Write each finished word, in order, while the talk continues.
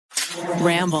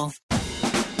Ramble.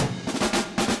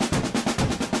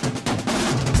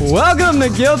 Welcome to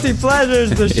Guilty Pleasures,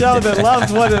 the show that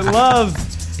loves what it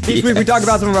loves. Each week we talk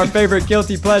about some of our favorite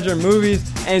guilty pleasure movies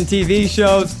and TV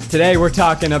shows. Today we're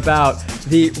talking about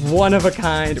the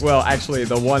one-of-a-kind, well, actually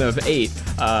the one of 8.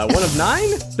 One of 9?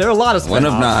 There are a lot of spin-offs. One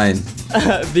of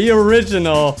 9. The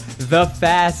original, The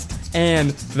Fast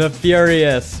and the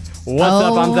Furious. What's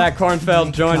up? I'm Zach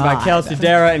Kornfeld, joined by Kelsey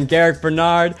Dara and Garrick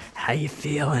Bernard. How you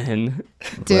feeling?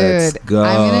 Dude, go.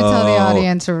 I'm going to tell the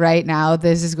audience right now,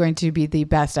 this is going to be the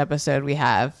best episode we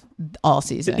have all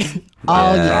season.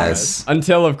 All year.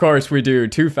 Until, of course, we do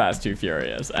Too Fast, Too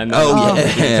Furious. And then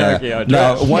Tokyo Drift.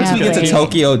 No, once we get to wait.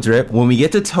 Tokyo Drift, when we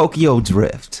get to Tokyo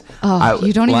Drift,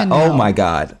 you don't even know. Oh my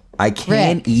God. I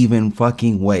can't even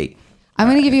fucking wait. I'm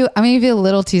gonna give you a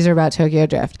little teaser about Tokyo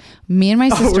Drift. Me and my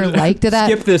sister liked that.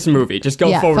 Skip this movie. Just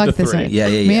go forward to 3. Yeah.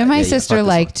 Me and my sister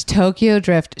liked Tokyo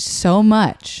Drift so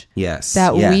much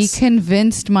that we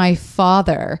convinced my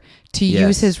father to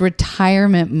use his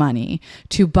retirement money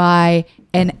to buy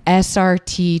an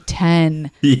SRT 10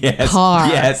 car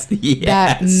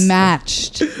that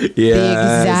matched the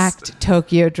exact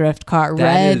Tokyo Drift car.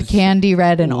 Red, candy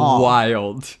red, and all.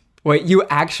 Wild. Wait, you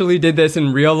actually did this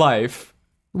in real life?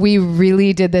 We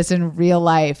really did this in real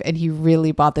life, and he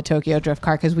really bought the Tokyo Drift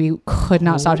car because we could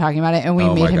not stop talking about it, and we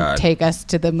made him take us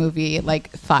to the movie like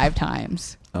 5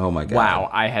 times. Oh my God. Wow,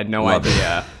 I had no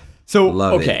idea. So,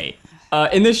 okay.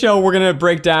 In this show, we're going to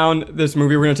break down this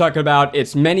movie. We're going to talk about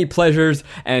its many pleasures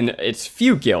and its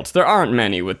few guilts. There aren't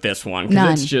many with this one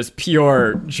because it's just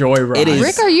pure joyride. It is.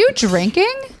 Rick, are you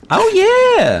drinking? Oh,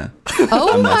 yeah.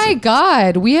 Oh my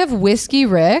God. We have Whiskey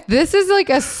Rick. This is like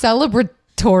a celebratory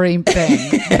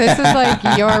thing. This is like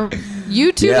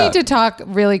you two need to talk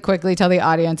really quickly, tell the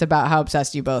audience about how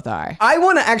obsessed you both are. I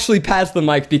want to actually pass the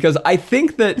mic because I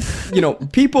think that,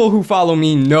 people who follow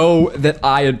me know that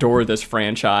I adore this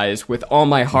franchise with all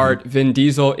my heart. Vin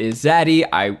Diesel is Zaddy.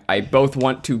 I both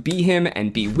want to be him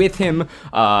and be with him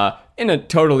in a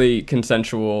totally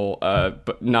consensual,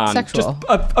 but sexual.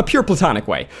 just a pure platonic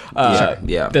way.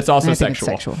 That's also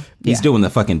sexual. He's doing the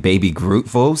fucking Baby Groot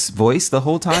voice the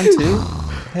whole time, too.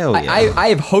 Hell yeah. I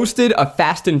have hosted a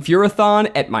Fast and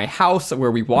Furathon at my house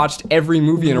where we watched every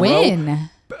movie in a row.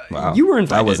 Wow. You were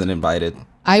invited. I wasn't invited.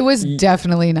 I was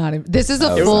definitely not. This is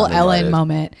a full Ellen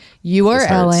moment. You are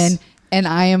Ellen, and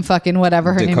I am fucking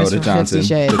whatever her name is from 50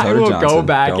 Shades. I will go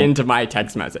back into my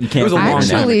text message. It was a long time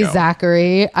Actually, ago.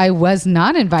 Zachary, I was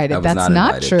not invited. That's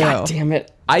not true. God damn it.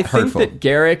 I think that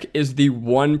Garrick is the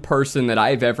one person that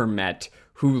I've ever met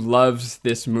who loves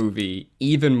this movie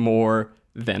even more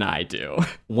than I do.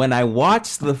 When I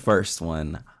watched the first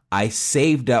one, I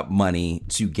saved up money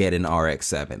to get an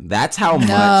RX-7. That's how much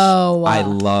I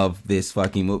love this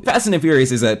fucking movie. Fast and the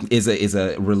Furious is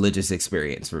a religious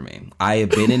experience for me. I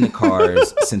have been into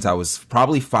cars since I was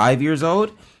probably 5 years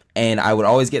old, and I would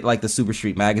always get like the Super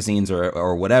Street magazines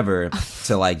or whatever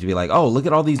to like be like, oh, look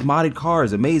at all these modded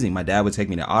cars, amazing. My dad would take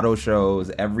me to auto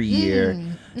shows every year,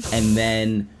 and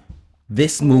then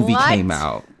this movie came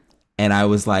out. And I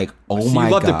was like, oh my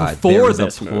God. You loved it before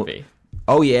this movie.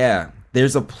 Oh, yeah.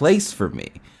 There's a place for me.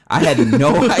 I had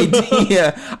no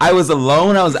idea. I was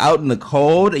alone. I was out in the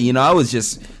cold. I was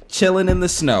just chilling in the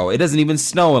snow. It doesn't even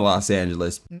snow in Los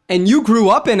Angeles. And you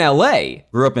grew up in L.A.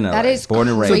 Grew up in L.A. That is born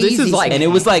and raised. crazy. So this is like... And it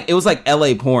was like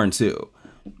L.A. porn, too.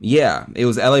 Yeah, it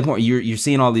was LA porn. You're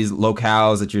seeing all these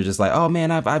locales that you're just like, oh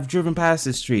man, I've driven past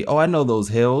this street. Oh, I know those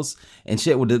hills and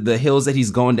shit with the hills that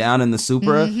he's going down in the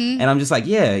Supra. And I'm just like,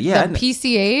 yeah. The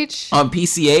PCH on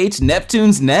PCH,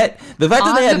 Neptune's Net. The fact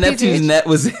that they had Neptune's Net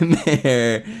was in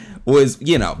there was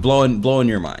blowing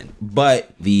your mind.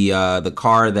 But the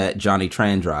car that Johnny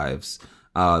Tran drives,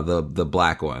 the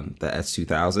black one, the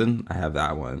S2000, I have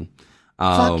that one.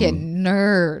 Fucking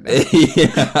nerd.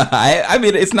 Yeah, I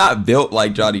mean, it's not built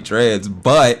like Johnny Tran's,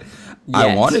 but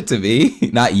I want it to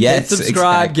be. Not yet. Hit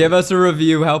subscribe, give us a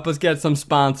review, help us get some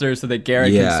sponsors so that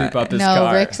Garrett can soup up his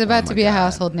car. No, Rick's about to be a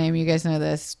household name. You guys know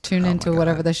this. Tune into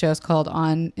whatever the show's called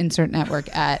on Insert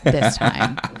Network at this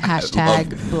time.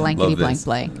 Hashtag blankety blank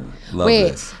blank.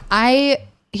 Wait, this.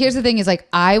 Here's the thing is like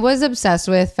I was obsessed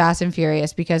with Fast and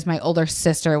Furious because my older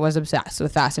sister was obsessed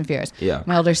with Fast and Furious. Yeah.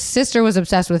 My older sister was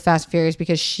obsessed with Fast and Furious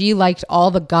because she liked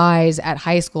all the guys at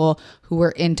high school who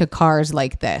were into cars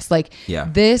like this. Like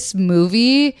this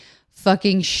movie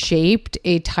fucking shaped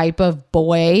a type of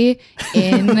boy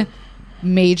in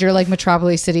major like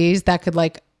metropolis cities that could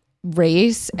like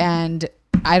race. And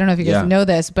I don't know if you guys know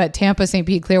this, but Tampa, St.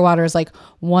 Pete, Clearwater is like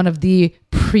one of the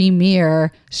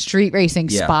premier street racing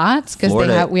spots because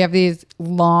we have these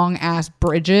long ass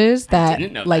bridges that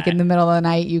like in the middle of the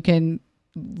night you can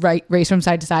race from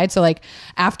side to side. So like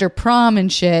after prom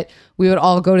and shit, we would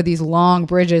all go to these long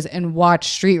bridges and watch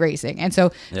street racing. And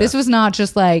so this was not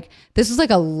just like, this was like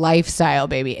a lifestyle,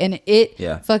 baby. And it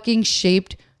fucking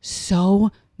shaped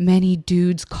so many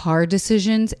dudes' car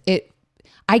decisions.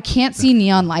 I can't see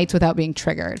neon lights without being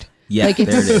triggered. Yeah, like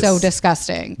it's so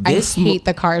disgusting. I hate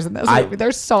the cars in this movie.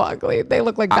 They're so ugly. They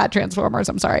look like bad Transformers.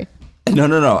 I'm sorry.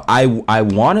 No. I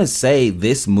want to say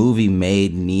this movie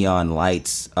made neon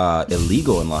lights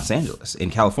illegal in Los Angeles, in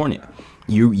California.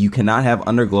 You cannot have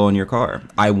underglow in your car.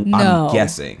 I'm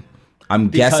guessing. I'm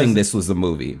guessing this was the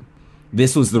movie.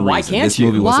 This was the reason. Why can't this you?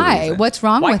 movie was the reason. What's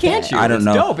wrong with it? Why can't you? I don't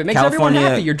know. It's dope. It makes everyone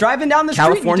happy. You're driving down the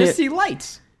street and you just see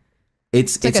lights.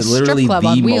 It's like literally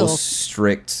the most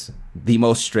strict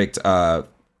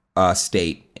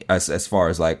state as far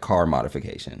as like car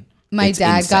modification. My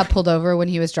dad got pulled over when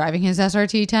he was driving his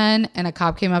SRT 10 and a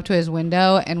cop came up to his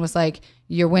window and was like,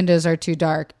 your windows are too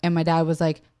dark. And my dad was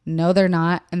like, no, they're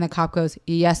not. And the cop goes,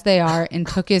 yes, they are. And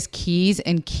took his keys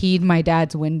and keyed my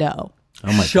dad's window. Oh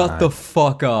my God. Shut the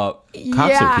fuck up.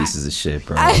 Cops are pieces of shit,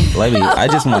 bro. I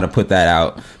just want to put that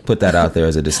out there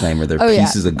as a disclaimer. They're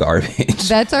pieces of garbage.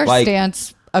 That's our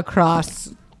stance across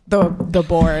the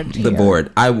board. The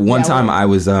board. One time I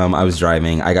was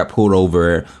driving. I got pulled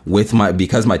over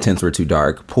because my tints were too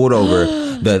dark. Pulled over.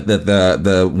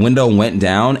 The window went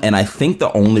down, and I think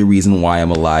the only reason why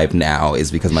I'm alive now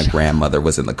is because my grandmother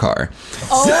was in the car.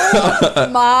 Oh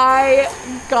my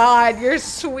God, you're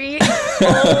sweet.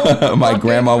 My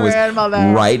grandma was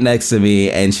right next to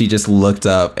me, and she just looked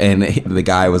up, and the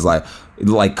guy was like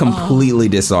completely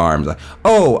disarmed. Like,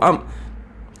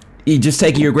 you just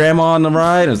taking your grandma on the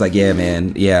ride? I was like, yeah,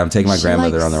 man. Yeah, I'm taking my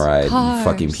grandmother on the ride. You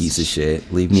fucking piece of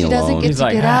shit. Leave me alone. She doesn't get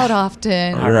to get out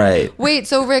often. Right. Wait,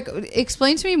 so Rick,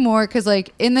 explain to me more, because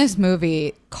like in this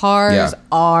movie, cars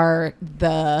are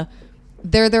they're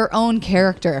their own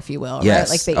character, if you will, right?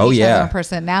 Like they each have their own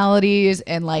personalities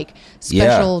and like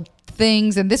special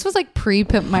things. And this was like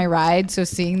pre-Pimp My Ride, so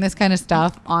seeing this kind of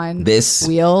stuff on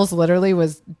wheels literally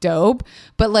was dope.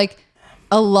 But like,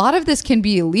 a lot of this can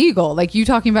be illegal. Like you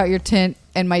talking about your tint,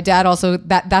 and my dad also,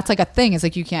 that's like a thing. It's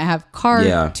like you can't have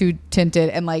car too tinted,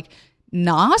 and like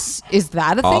NOS, is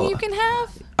that a thing you can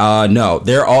have? No,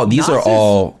 these are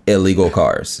all illegal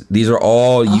cars. These are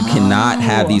all, you cannot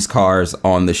have these cars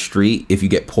on the street if you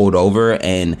get pulled over.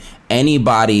 And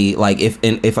anybody, like if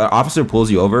an officer pulls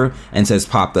you over and says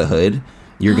pop the hood,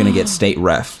 you're going to get state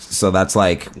ref. So that's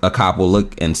like a cop will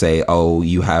look and say, oh,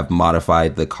 you have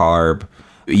modified the carb.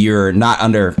 You're not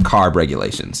under carb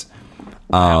regulations.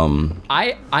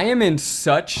 I am in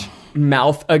such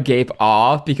mouth agape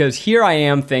awe, because here I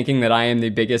am thinking that I am the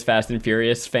biggest Fast and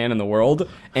Furious fan in the world,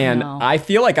 and I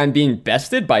feel like I'm being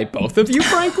bested by both of you,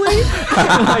 frankly.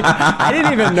 Like, I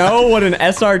didn't even know what an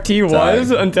SRT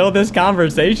was until this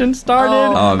conversation started.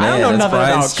 Oh, man, I don't know nothing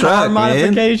about car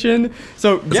modification.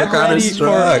 So get ready for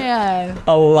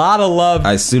a lot of love.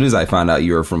 As soon as I found out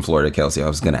you were from Florida, Kelsey, I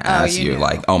was going to ask you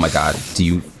like, oh my God, do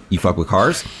you fuck with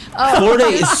cars? Florida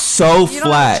is so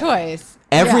flat. Don't have a choice.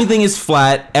 Everything is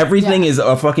flat. Everything is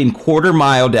a fucking quarter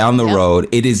mile down the road.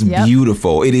 It is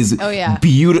beautiful. It is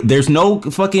beautiful. There's no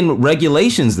fucking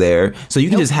regulations there. So you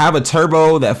can just have a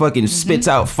turbo that fucking spits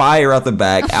out fire out the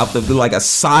back, like a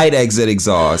side exit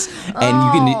exhaust.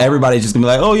 And everybody's just gonna be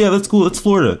like, oh yeah, that's cool. It's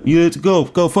Florida. You have to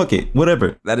go fuck it.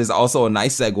 Whatever. That is also a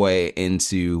nice segue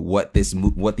into what these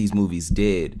movies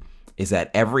did. Is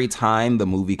that every time the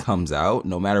movie comes out,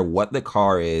 no matter what the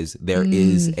car is, there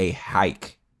is a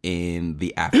hike in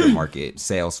the aftermarket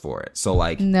sales for it. So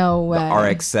like no way. The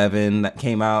RX-7 that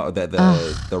came out,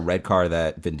 the red car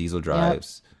that Vin Diesel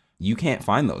drives, you can't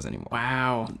find those anymore.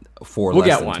 Wow. For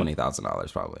less than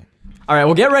 $20,000 probably. All right,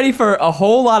 well, get ready for a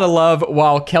whole lot of love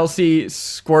while Kelsey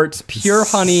squirts pure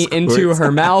honey into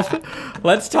her mouth.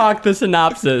 Let's talk the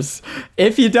synopsis.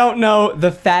 If you don't know,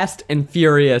 The Fast and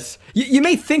Furious, you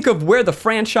may think of where the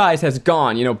franchise has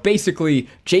gone, basically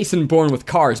Jason Bourne with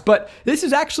cars, but this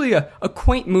is actually a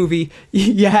quaint movie.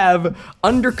 You have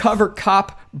undercover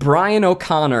cop Brian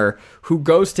O'Connor, who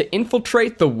goes to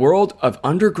infiltrate the world of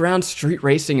underground street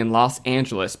racing in Los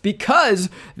Angeles because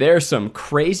there's some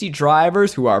crazy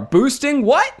drivers who are boosting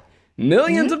what?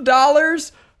 Millions of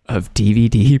dollars of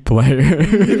DVD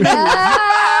players.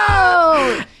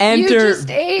 No! You just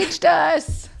aged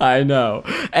us. I know.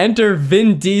 Enter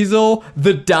Vin Diesel,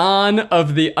 the Don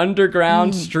of the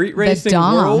underground street racing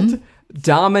world.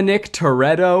 Dominic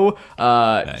Toretto.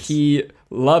 Nice. He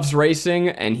loves racing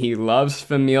and he loves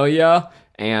Familia,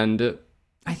 and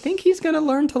I think he's gonna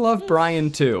learn to love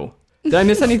Brian too. Did I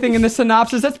miss anything in the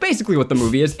synopsis? That's basically what the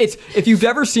movie is. It's, if you've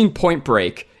ever seen Point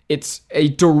Break, it's a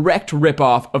direct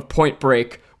ripoff of Point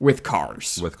Break with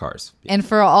cars. With cars. And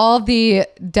for all the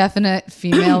definite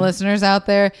female listeners out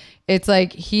there, it's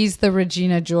like he's the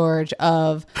Regina George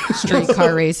of street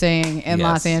car racing in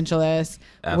Los Angeles.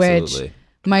 Absolutely. Which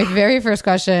my very first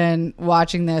question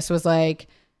watching this was like,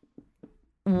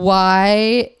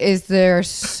 why is there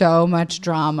so much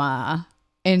drama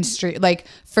in street? Like,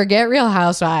 forget Real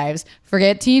Housewives,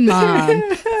 forget Teen Mom,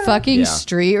 fucking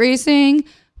street racing.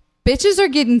 Bitches are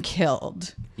getting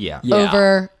killed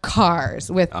over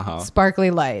cars with sparkly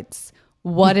lights.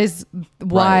 What is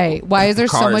why? Why is there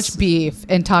so much beef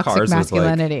and toxic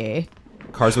masculinity?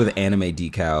 Cars with anime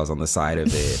decals on the side of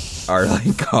it are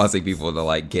like causing people to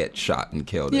like get shot and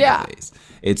killed in the face.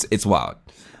 It's wild.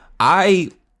 I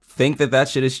think that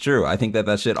shit is true. I think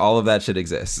that shit, all of that shit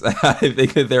exists. I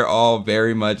think that they're all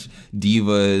very much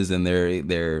divas, and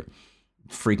they're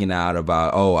freaking out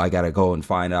about, oh, I gotta go and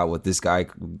find out what this guy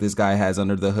has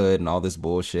under the hood and all this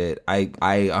bullshit. I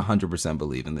 100%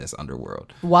 believe in this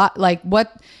underworld. What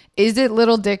is it?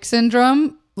 Little dick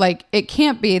syndrome? Like, it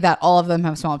can't be that all of them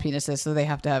have small penises, so they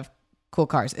have to have cool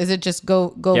cars. Is it just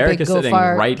go Derek big, is go sitting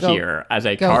far, right here as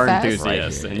a car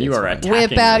enthusiast, right and you are attacking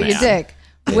whip out your dick.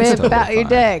 Whip totally out your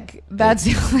dick. That's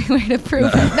the only way to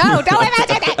prove it. No, don't whip out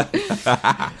your dick.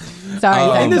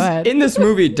 Sorry, go ahead. In this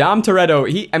movie, Dom Toretto,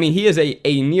 he is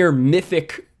a near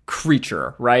mythic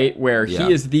creature, right? Where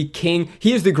he is the king.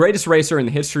 He is the greatest racer in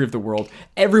the history of the world.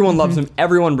 Everyone loves him.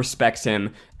 Everyone respects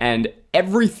him. And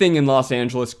everything in Los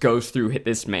Angeles goes through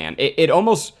this man. It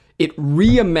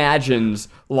reimagines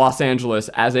Los Angeles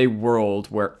as a world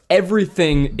where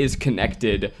everything is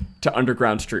connected to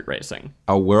underground street racing.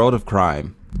 A world of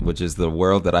crime, which is the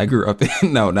world that I grew up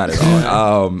in. No, not at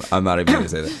all. I'm not even going to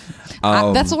say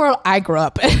that. That's the world I grew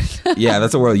up in. Yeah,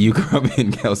 that's the world you grew up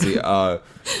in, Kelsey.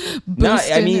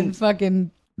 And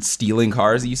fucking stealing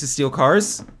cars. You used to steal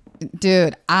cars?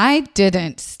 Dude, I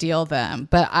didn't steal them,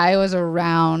 but I was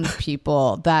around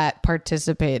people that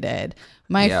participated.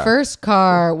 My first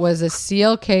car was a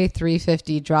CLK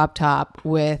 350 drop top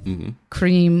with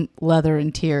cream leather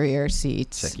interior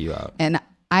seats. Check you out. And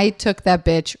I took that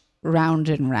bitch round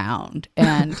and round.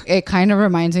 And it kind of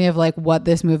reminds me of like what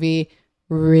this movie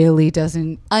really does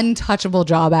an untouchable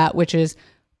job at, which is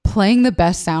playing the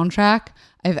best soundtrack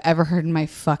I've ever heard in my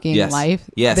fucking life.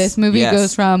 Yes. This movie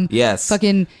goes from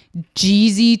fucking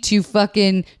Jeezy to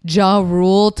fucking Ja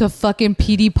Rule to fucking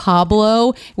P.D.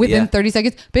 Pablo within 30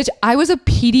 seconds. Bitch, I was a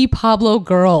P.D. Pablo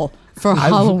girl for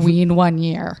Halloween one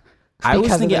year. I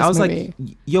was thinking, I was movie.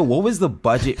 Like, yo, what was the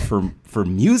budget for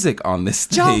music on this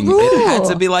thing? Ja Rule. It had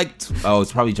to be like,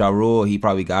 it's probably Ja Rule. He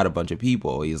probably got a bunch of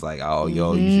people. He's like, oh,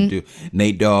 yo, you should do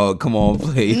Nate Dogg. Come on,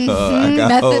 play. I got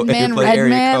Method Man,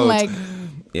 Redman, like.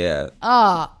 Yeah.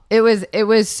 It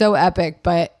was so epic.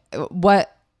 But what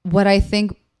I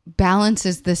think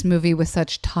balances this movie with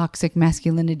such toxic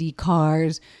masculinity,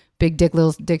 cars, big dick,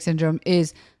 little dick syndrome,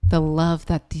 is the love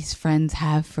that these friends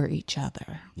have for each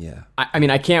other. Yeah.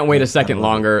 I can't wait a second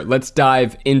longer. Let's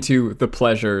dive into the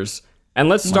pleasures. And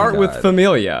let's start with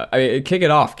Familia. Kick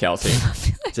it off, Kelsey.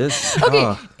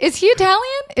 Okay, is he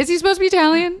Italian? Is he supposed to be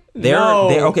Italian? They're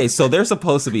okay, so they're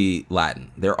supposed to be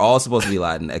Latin. They're all supposed to be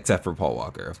Latin, except for Paul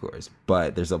Walker, of course.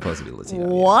 But they're supposed to be Latino.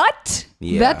 What?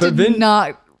 Yeah. That did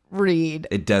not read.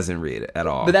 It doesn't read at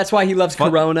all. But that's why he loves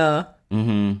Corona.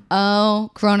 Mm-hmm.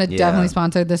 Oh, Corona definitely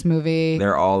sponsored this movie.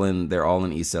 They're all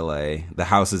in East LA. The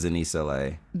house is in East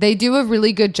LA. They do a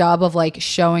really good job of like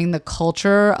showing the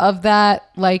culture of that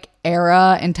like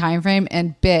era and time frame.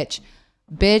 And bitch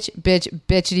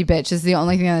is the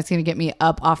only thing that's gonna get me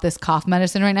up off this cough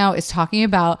medicine right now, is talking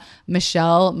about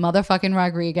Michelle motherfucking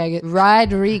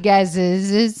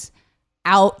Rodriguez's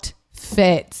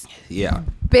outfits. Yeah.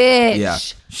 Bitch. Yeah.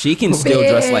 She can still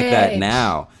dress like that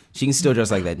now. She can still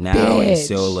dress like that now and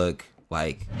still look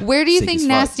like. Where do you think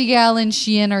Nasty Gal and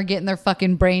Shein are getting their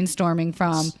fucking brainstorming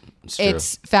from?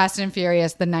 It's Fast and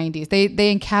Furious, the 90s. They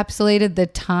encapsulated the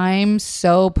time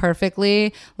so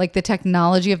perfectly. Like the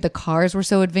technology of the cars were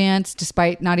so advanced,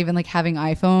 despite not even like having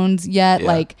iPhones yet. Yeah.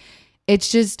 Like it's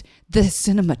just the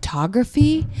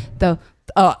cinematography.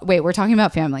 We're talking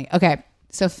about family. Okay,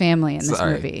 so family in this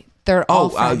movie. They're all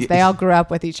friends. They all grew up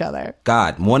with each other.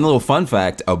 God, one little fun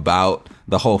fact about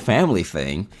the whole family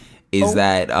thing is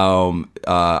that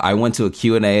I went to a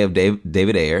Q&A of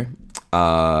David Ayer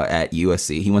at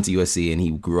USC. He went to USC and he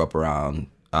grew up around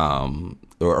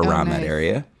that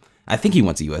area. I think he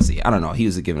went to USC. I don't know. He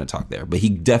was giving a talk there, but he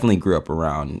definitely grew up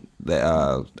around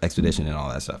the expedition and all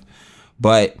that stuff.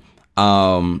 But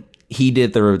he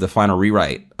did the final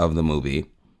rewrite of the movie.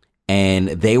 And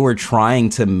they were trying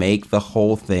to make the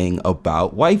whole thing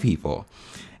about white people.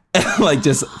 Like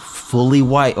just fully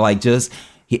white. Like just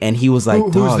He was like,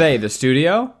 who's they? The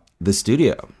studio? The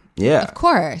studio. Yeah. Of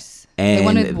course. And they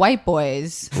wanted white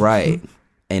boys. Right.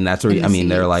 And that's where, I mean,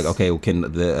 they're like, okay,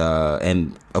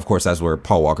 and of course that's where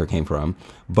Paul Walker came from.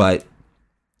 But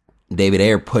David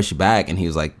Ayer pushed back and he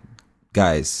was like,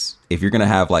 guys, if you're going to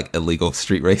have like illegal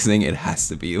street racing, it has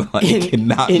to be like, it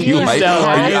cannot be like,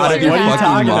 are you out of your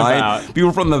fucking mind?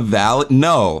 People from the valley?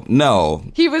 No.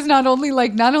 He was not only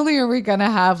are we going to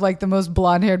have like the most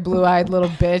blonde haired, blue eyed little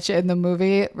bitch in the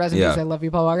movie, Rest in Peace, I love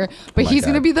you, Paul Walker, but he's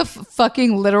going to be the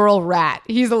fucking literal rat.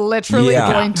 He's literally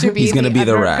going to be he's going to be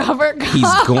the rat. Cop.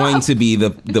 He's going to be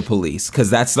the police because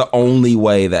that's the only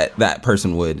way that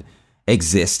person would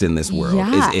exist in this world.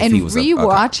 Yeah, is if and he was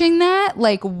rewatching that,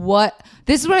 like what?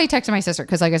 This is what I texted my sister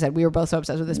because, like I said, we were both so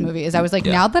obsessed with this movie. Is I was like,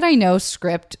 now that I know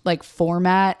script, like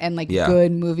format, and like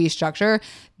good movie structure,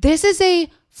 this is a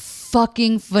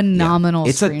fucking phenomenal.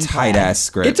 It's a tight ass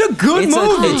script. It's a good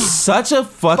movie. It's such a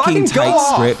fucking tight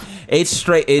script. It's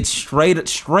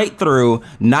straight through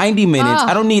 90 minutes.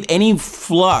 I don't need any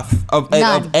fluff of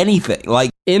anything.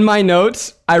 Like in my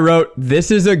notes, I wrote,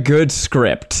 "This is a good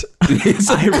script." I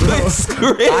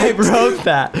wrote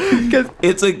that because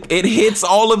it hits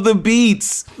all of the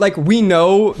beats. Like we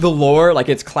know the lore, like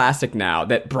it's classic now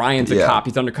that Brian's a cop,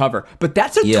 he's undercover, but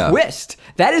that's a twist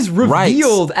that is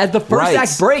revealed as the first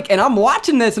act break. And I'm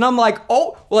watching this and I'm like,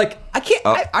 oh, like I can't.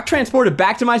 I transported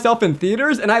back to myself in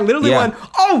theaters and I literally went,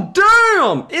 oh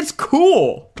damn, it's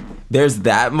cool. There's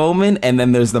that moment, and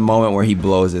then there's the moment where he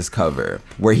blows his cover,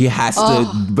 where he has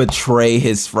to betray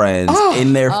his friends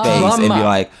in their face and be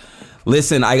like,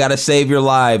 listen, I gotta save your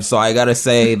lives, so I gotta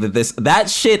say that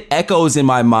shit echoes in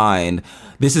my mind.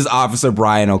 This is Officer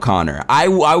Brian O'Connor. I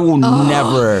will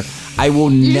never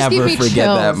forget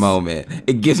that moment.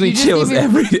 It gives me chills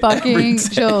every time.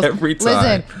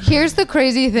 Listen, here's the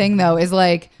crazy thing though, is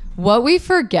like what we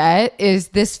forget is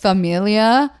this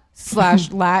familia /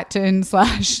 Latin /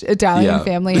 Italian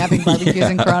family having barbecues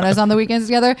and Coronas on the weekends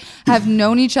together have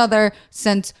known each other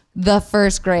since the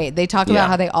first grade. They talk about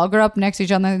how they all grew up next to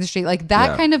each other in the street. Like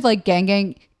that kind of like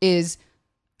gang is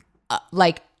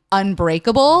like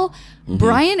unbreakable. Mm-hmm.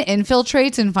 Brian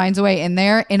infiltrates and finds a way in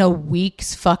there in a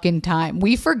week's fucking time.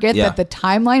 We forget that the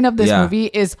timeline of this movie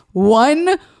is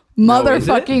one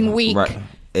motherfucking week. Right.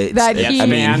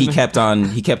 He kept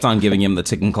on giving him the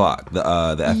ticking clock, the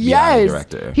FBI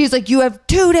director. He's like, you have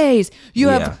 2 days, you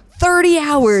have 30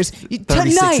 hours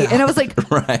tonight. And I was like,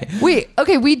 wait,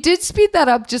 okay, we did speed that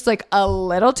up just like a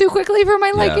little too quickly for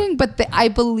my liking, but I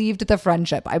believed the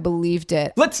friendship. I believed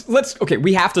it. Okay,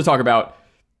 we have to talk about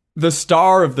the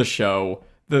star of the show,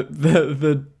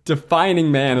 the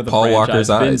defining man of the Paul franchise, Walker's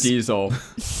eyes. Vin Diesel.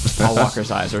 Paul Walker's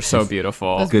eyes are so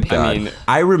beautiful. Good God.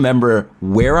 I remember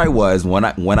where I was when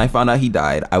I found out he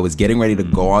died. I was getting ready to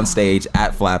go on stage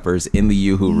at Flappers in the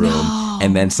Yoo-Hoo room,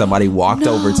 and then somebody walked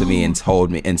over to me and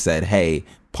told me and said, "Hey,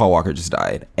 Paul Walker just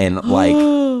died." And like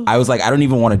I was like, I don't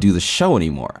even want to do the show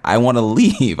anymore. I want to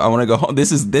leave. I want to go home.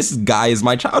 This guy is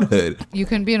my childhood. You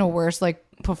couldn't be in a worse like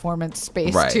performance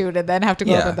space too to then have to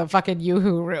go to the fucking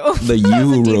Yoo-Hoo room. The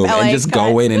Yoo-Hoo room and just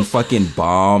go in and fucking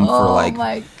bomb for like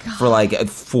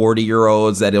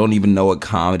 40-year-olds that don't even know what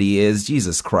comedy is.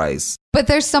 Jesus Christ. But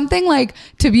there's something like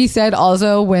to be said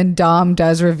also when Dom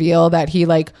does reveal that he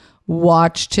like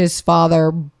watched his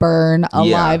father burn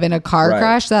alive in a car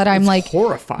crash that I'm like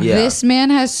horrifying. This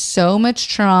man has so much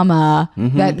trauma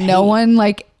that no one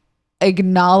like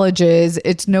acknowledges.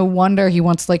 It's no wonder he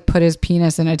wants to like put his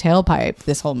penis in a tailpipe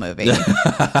this whole movie.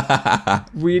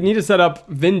 We need to set up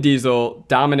Vin Diesel,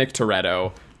 Dominic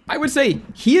Toretto. I would say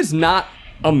he is not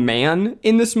a man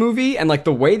in this movie, and like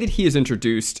the way that he is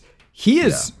introduced, he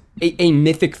is a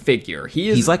mythic figure.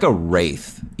 He's like a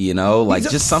wraith, you know, like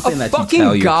just something that you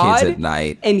tell your kids at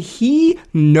night. And he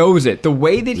knows it. The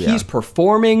way that he's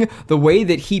performing, the way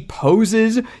that he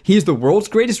poses. He's the world's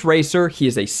greatest racer. He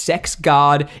is a sex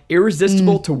god,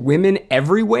 irresistible to women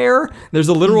everywhere. There's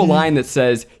a literal line that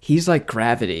says, he's like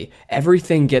gravity.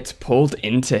 Everything gets pulled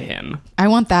into him. I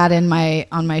want that on my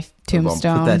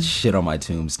tombstone. Put that shit on my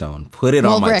tombstone. Put it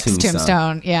on my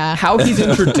tombstone. Yeah. How he's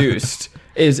introduced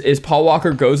is Paul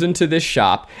Walker goes into this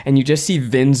shop and you just see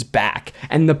Vin's back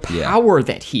and the power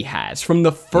that he has from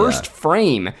the first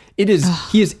frame. He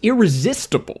is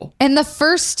irresistible. And the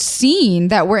first scene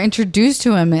that we're introduced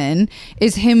to him in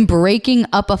is him breaking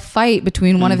up a fight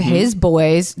between one of his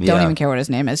boys. Don't even care what his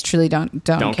name is. Truly don't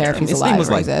care if he's alive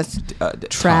or exists.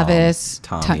 Travis.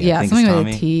 Tommy. Yeah, something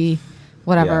with a T.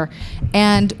 whatever. Yeah.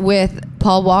 And with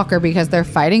Paul Walker, because they're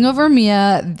fighting over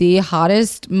Mia, the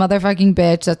hottest motherfucking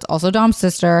bitch that's also Dom's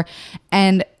sister.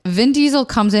 And Vin Diesel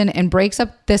comes in and breaks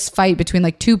up this fight between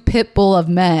like two pit bull of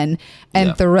men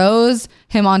and throws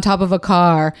him on top of a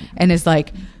car and is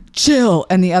like, chill.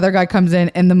 And the other guy comes in,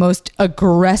 and the most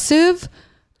aggressive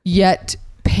yet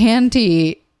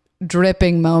panty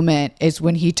dripping moment is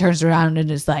when he turns around and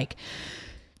is like,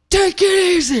 take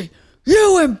it easy.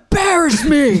 You embarrass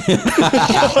me.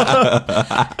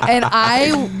 And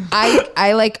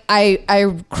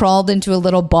I crawled into a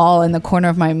little ball in the corner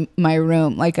of my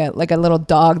room, like a little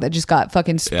dog that just got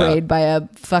fucking sprayed by a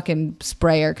fucking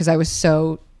sprayer, because I was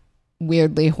so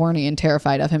weirdly horny and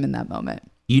terrified of him in that moment.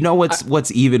 You know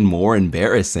what's even more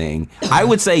embarrassing? I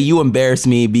would say you embarrassed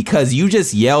me because you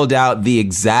just yelled out the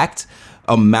exact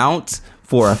amount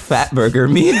for a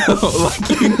Fatburger meal.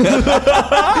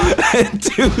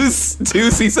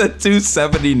 He said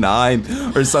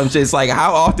 $2.79 or some shit. It's like,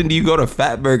 how often do you go to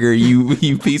Fatburger,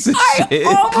 you piece of shit?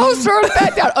 I almost wrote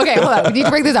that down. Okay, hold on. We need to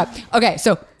break this up. Okay,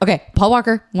 Paul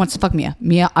Walker wants to fuck Mia.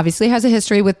 Mia obviously has a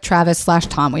history with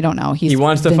Travis/Tom. We don't know. He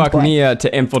wants to fuck Mia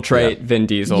to infiltrate Vin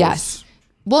Diesel. Yes.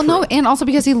 Well, no, and also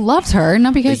because he loves her,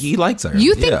 not because he likes her.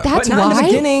 You think that's but why?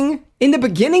 In the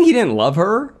beginning, he didn't love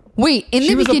her. Wait, in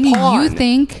the beginning, you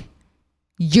think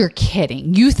you're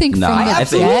kidding? You think from the I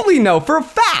absolutely know for a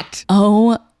fact.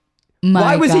 Oh my God.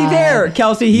 Why was he there,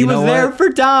 Kelsey? He was there for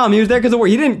Dom. He was there because of work.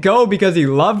 He didn't go because he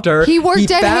loved her. He worked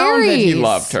at Harry's. That he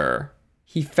loved her.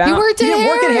 He didn't work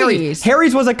at Harry's.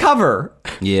 Harry's was a cover.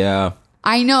 Yeah.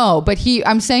 I know, but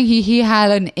I'm saying he had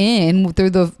an in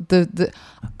through the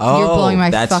Oh, you're blowing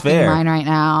my that's fucking fair. mind right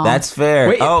now. That's fair.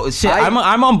 Wait, shit.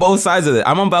 I'm on both sides of it.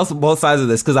 I'm on both sides of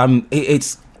this because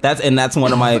that's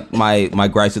one of my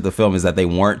gripes with the film is that they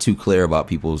weren't too clear about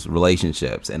people's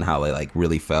relationships and how they like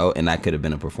really felt, and that could have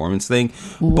been a performance thing.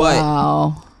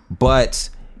 Wow.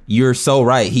 But you're so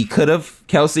right. He could have,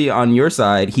 Kelsey, on your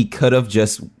side, he could have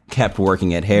just kept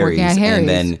working at Harry's and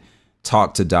then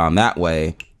talked to Dom that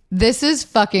way. This is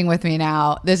fucking with me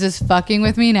now.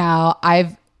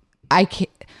 I can't.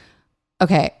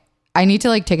 Okay. I need to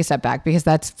like take a step back because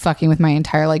that's fucking with my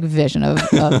entire like vision of his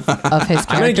character.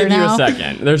 I'm gonna give you a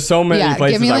second. There's so many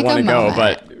places I want to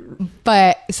go,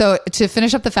 but so to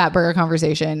finish up the Fatburger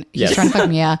conversation, he's trying to fuck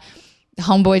Mia.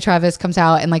 Homeboy Travis comes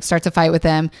out and like starts a fight with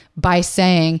him by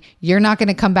saying, you're not going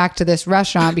to come back to this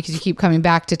restaurant because you keep coming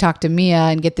back to talk to Mia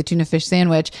and get the tuna fish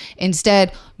sandwich.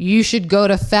 Instead, you should go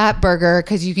to Fatburger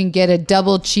because you can get a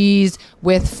double cheese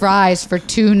with fries for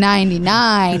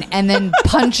 $2.99, and then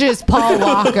punches Paul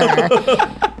Walker.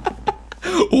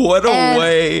 What a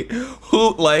way.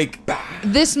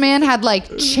 This man had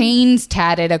like chains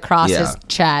tatted across his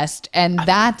chest, and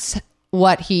that's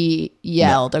what he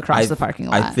yelled across the parking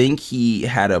lot. I think he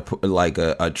had a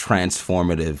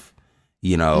transformative,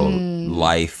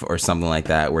 life or something like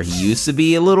that, where he used to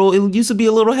be a little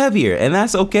heavier, and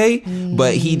that's okay.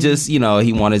 But he just, he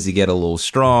wanted to get a little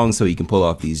strong so he can pull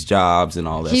off these jobs and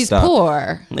all that stuff.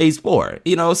 He's poor.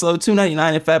 So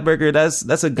 $2.99 at Fatburger,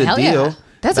 that's a good deal. Yeah.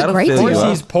 That's a great deal. Of course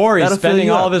he's poor. He's spending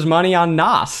all of his money on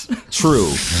NOS. True.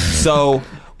 So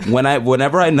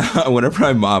whenever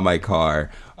I mod my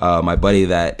car, my buddy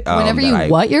that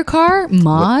your car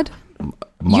mod.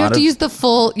 You have to use the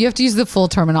full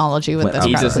terminology with this.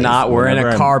 Jesus, we're in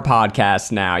a car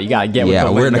podcast now. You gotta get with the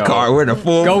lingo. We're in a car. We're in a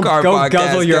full car podcast. Go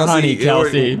guzzle your honey,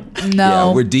 Kelsey.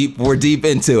 No, we're deep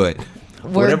into it.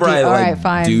 Whenever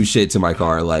I do shit to my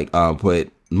car, like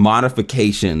put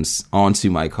modifications onto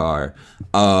my car,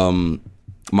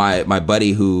 my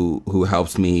buddy who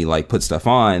helps me like put stuff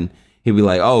on, he'd be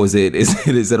like, "Oh, is it a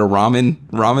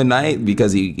ramen night?"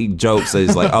 Because he jokes,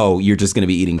 he's like, "Oh, you're just gonna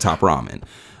be eating top ramen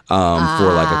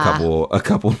for like a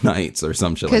couple nights or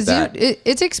some shit like that." Because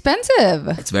it's expensive.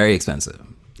 It's very expensive.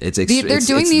 They're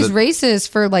doing these races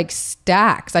for like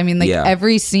stacks. I mean, like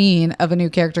every scene of a new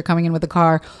character coming in with a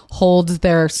car holds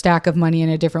their stack of money in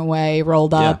a different way,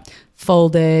 rolled up,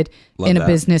 folded, in a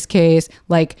business case,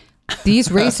 like.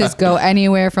 These races go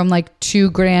anywhere from like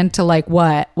 $2,000 to like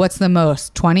what? What's the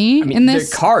most? 20 in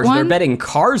this? Cars. One? They're betting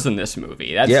cars in this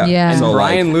movie. And So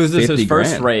Brian loses his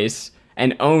first race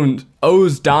and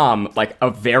owes Dom like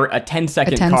a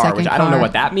 10-second car, which I don't know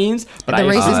what that means. But the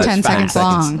race is 10 seconds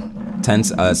long.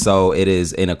 So it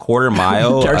is in a quarter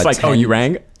mile. Derek's like, you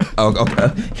rang? Oh,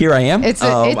 okay. Here I am. It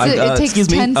takes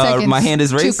 10 seconds my hand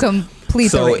is raised. to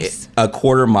complete the race. A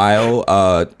quarter mile,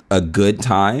 a good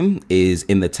time is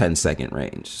in the 10-second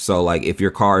range. So like if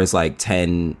your car is like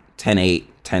 10, 10.8,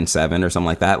 10.7 or something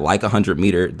like that, like the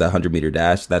 100-meter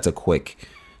dash, that's a quick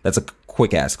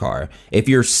ass car. If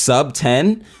you're sub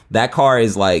 10, that car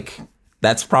is like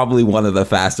that's probably one of the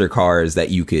faster cars that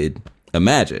you could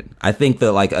imagine. I think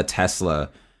that like a Tesla,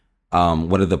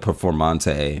 what are the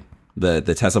Performante, the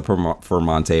Tesla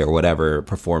Performante or whatever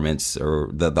performance, or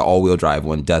the all-wheel drive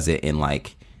one does it in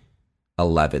like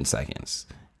 11 seconds.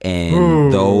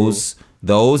 And those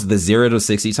the 0 to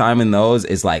 60 time in those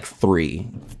is like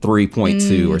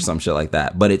 3.2 or some shit like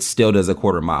that. But it still does a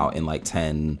quarter mile in like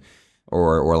 10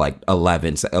 or like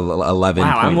 11.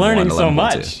 Wow, I'm learning so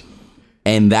much.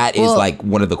 And that is like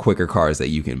one of the quicker cars that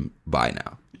you can buy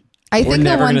now. We're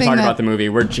never going to talk about the movie.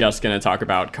 We're just going to talk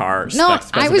about cars. No,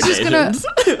 I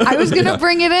was gonna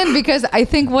bring it in because I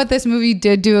think what this movie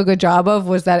did do a good job of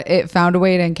was that it found a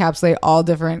way to encapsulate all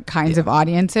different kinds of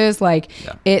audiences. Like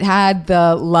it had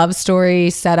the love story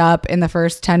set up in the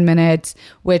first 10 minutes,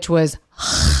 which was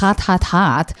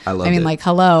hot. I mean, it. Like,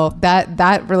 hello,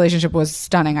 that relationship was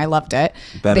stunning. I loved it.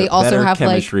 They also better have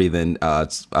chemistry than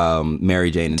Mary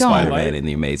Jane and Spider-Man in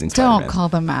The Amazing Spider-Man. Don't call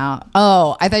them out.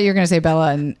 Oh, I thought you were going to say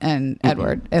Bella and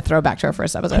Edward. A throwback to our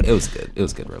first episode. It was good. It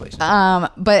was a good relationship.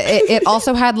 But it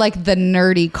also had like the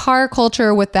nerdy car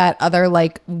culture with that other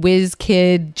like whiz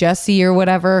kid Jesse or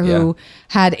whatever who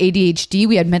had ADHD.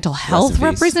 We had mental health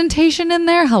representation in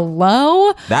there.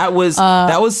 Hello. That was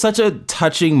such a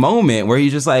touching moment where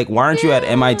he's just like, why aren't you at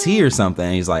MIT or something?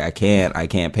 And he's like, I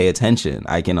can't pay attention.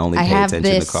 I can only pay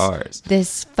attention to cars.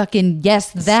 This fucking I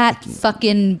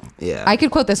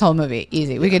could quote this whole movie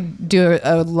easy. We could do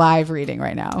a live reading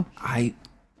right now. I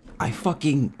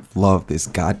fucking love this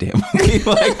goddamn movie.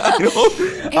 Like,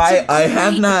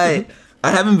 I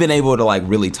haven't been able to like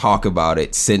really talk about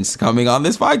it since coming on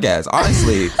this podcast.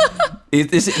 Honestly,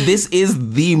 this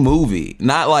is the movie,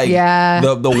 not like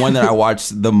the one that I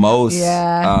watched the most.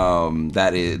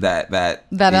 That is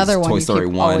other one Toy Story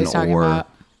 1 or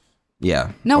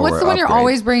no. What's the one you're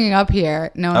always bringing up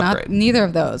here? No, Upgrade. not neither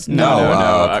of those.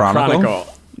 No, Chronicle.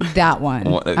 That one.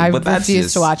 I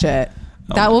refuse to watch it.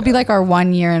 That will be like our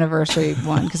 1 year anniversary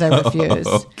one because I refuse.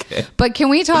 Okay. But can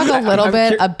we talk a little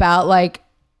bit about like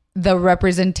the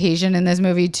representation in this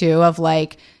movie too of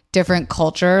like different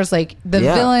cultures? Like the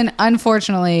villain,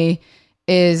 unfortunately,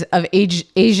 is of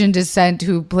Asian descent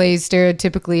who plays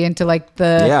stereotypically into like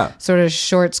the sort of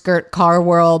short skirt car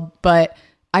world. But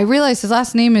I realized his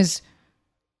last name is...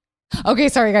 Okay,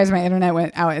 sorry guys, my internet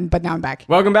went out, but now I'm back.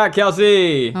 Welcome back,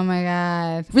 Kelsey. Oh my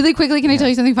god! Really quickly, can I tell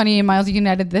you something funny? And Miles, you can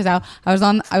edit this out. I was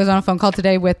on a phone call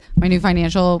today with my new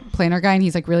financial planner guy, and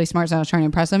he's like really smart, so I was trying to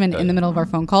impress him. And in the middle of our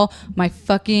phone call, my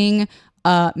fucking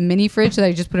mini fridge that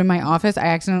I just put in my office, I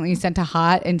accidentally sent to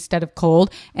hot instead of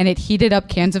cold, and it heated up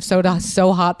cans of soda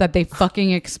so hot that they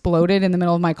fucking exploded in the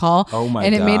middle of my call. Oh my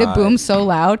and it God. made a boom so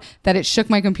loud that it shook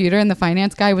my computer, and the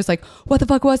finance guy was like, what the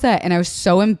fuck was that? And I was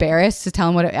so embarrassed to tell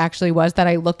him what it actually was that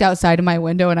I looked outside of my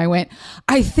window and I went,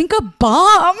 I think a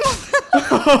bomb.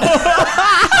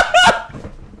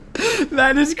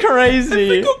 That is crazy. I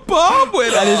think a bomb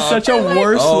went That is such a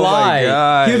worse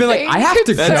lie. He'd be like, I have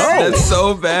to go. That's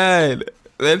so bad.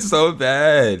 That's so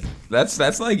bad.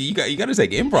 That's like you got to take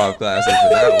improv classes for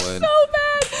that one. So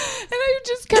bad. And I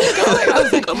just kept going. I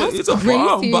was like, it's a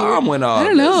bomb went off. I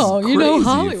don't know. You know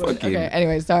Hollywood. Fucking... Okay.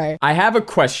 Anyway, sorry. I have a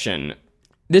question.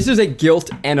 This is a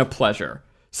guilt and a pleasure.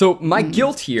 So my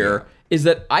guilt here is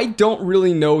that I don't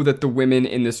really know that the women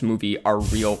in this movie are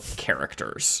real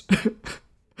characters.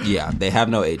 Yeah, they have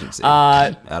no agency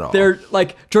at all. They're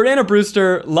like Jordana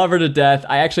Brewster, love her to death.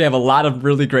 I actually have a lot of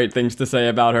really great things to say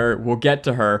about her. We'll get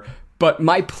to her. But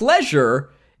my pleasure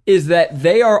is that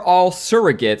they are all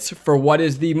surrogates for what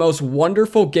is the most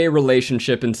wonderful gay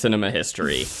relationship in cinema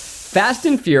history. Fast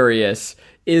and Furious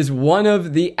is one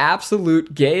of the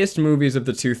absolute gayest movies of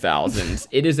the 2000s.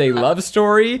 It is a love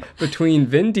story between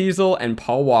Vin Diesel and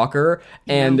Paul Walker,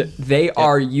 and they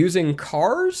are using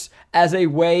cars as a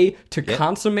way to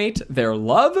consummate their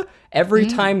love. Every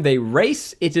time they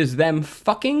race, it is them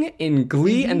fucking in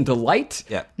glee and delight.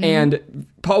 Yeah. And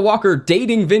Paul Walker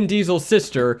dating Vin Diesel's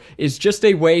sister is just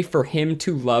a way for him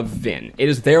to love Vin. It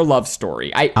is their love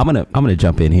story. I'm gonna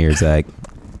jump in here, Zach.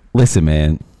 Listen,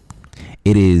 man,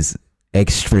 it is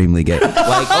extremely gay.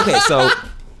 Like, okay, so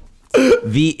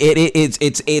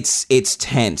it's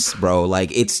tense, bro.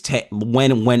 Like it's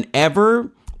whenever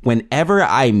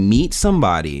I meet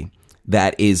somebody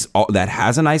that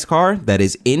has a nice car, that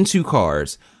is into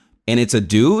cars, and it's a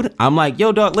dude, I'm like,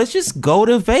 yo, dog, let's just go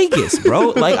to Vegas, bro.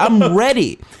 Like, I'm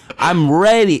ready.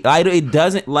 It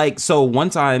doesn't like, so one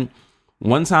time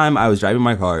I was driving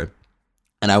my car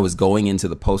and I was going into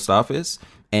the post office,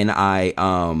 and I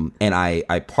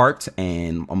parked,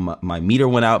 and my meter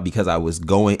went out because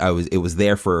it was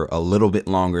there for a little bit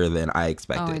longer than I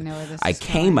expected. Oh, I know where this I is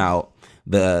came going. out,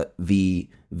 the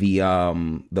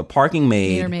parking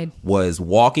maid was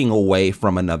walking away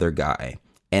from another guy,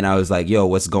 and I was like, yo,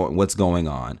 what's going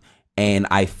on? And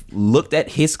I looked at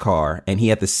his car, and he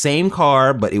had the same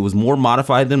car, but it was more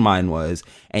modified than mine was,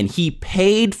 and he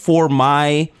paid for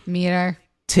my meter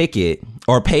ticket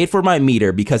or paid for my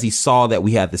meter because he saw that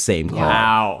we had the same car.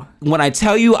 Wow. When I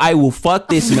tell you I will fuck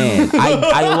this man,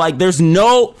 I like, there's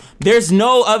no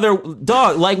other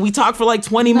dog. Like, we talked for like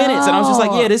 20 minutes and I was just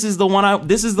like, yeah, this is the one.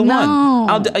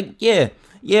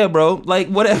 Yeah, bro. Like,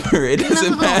 whatever. It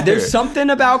doesn't matter. There's something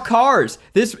about cars.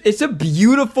 It's a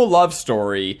beautiful love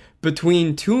story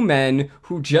between two men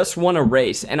who just want to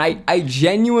race. And I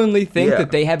genuinely think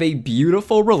that they have a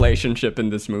beautiful relationship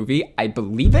in this movie. I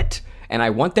believe it. And I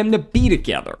want them to be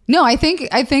together. No, I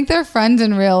think they're friends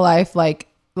in real life, like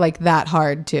that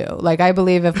hard too. Like, I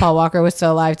believe if Paul Walker was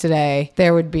still alive today,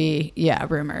 there would be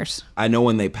rumors. I know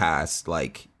when they passed,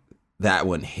 like, that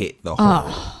one hit the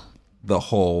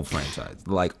whole franchise,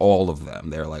 like all of them.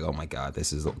 They're like, oh my god,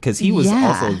 this is, because he was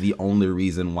also the only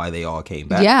reason why they all came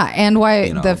back. Yeah, and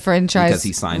why the franchise, because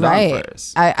he signed on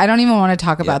first. I don't even want to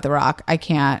talk about The Rock. I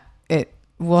can't.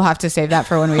 We'll have to save that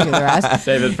for when we do the rest.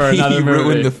 Save it for another movie.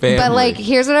 Ruined the family. But like,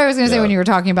 here's what I was going to say when you were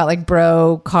talking about like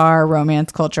bro car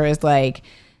romance culture is like,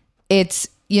 it's,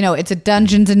 it's a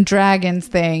Dungeons and Dragons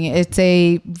thing. It's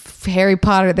a Harry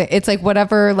Potter thing. It's like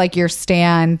whatever like your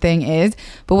stan thing is.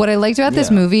 But what I liked about this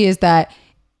movie is that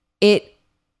it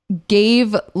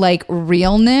gave like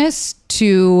realness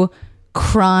to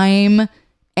crime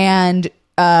and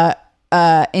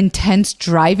intense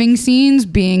driving scenes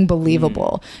being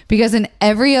believable, because in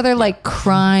every other like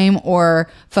crime or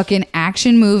fucking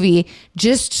action movie,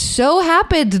 just so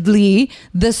happily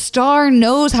the star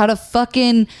knows how to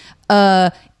fucking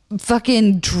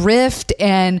drift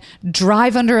and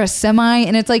drive under a semi,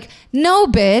 and it's like, no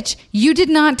bitch, you did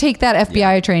not take that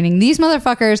FBI training. These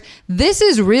motherfuckers, this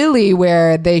is really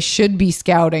where they should be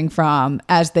scouting from,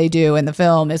 as they do in the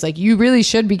film, is like, you really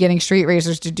should be getting street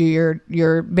racers to do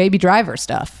your baby driver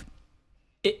stuff.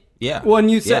 When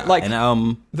you said like,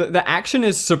 and, the action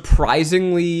is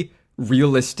surprisingly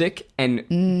realistic and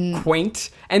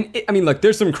quaint, and I mean, look,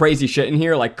 there's some crazy shit in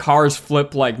here, like cars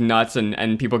flip like nuts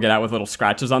and people get out with little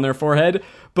scratches on their forehead,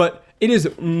 but it is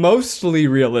mostly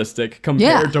realistic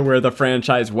compared to where the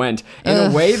franchise went in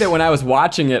a way that when I was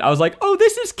watching it, I was like, oh,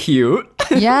 this is cute.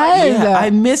 I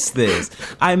miss this.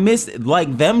 I miss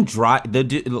like them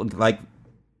like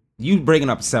you bringing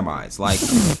up semis, like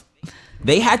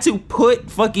they had to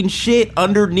put fucking shit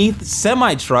underneath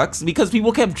semi-trucks because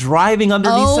people kept driving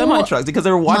underneath semi-trucks because they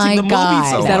were watching the movie so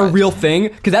much. Is that a real thing?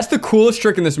 Because that's the coolest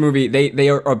trick in this movie. They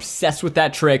are obsessed with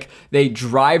that trick. They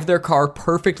drive their car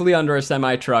perfectly under a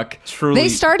semi-truck. Truly, they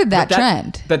started that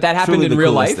trend. But that happened in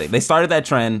real life? They started that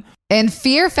trend. And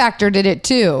Fear Factor did it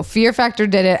too. Fear Factor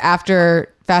did it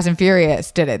after Fast and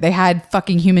Furious did it. They had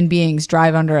fucking human beings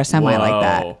drive under a semi like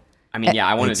that. I mean,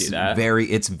 I want to do that.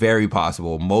 It's very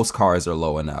possible. Most cars are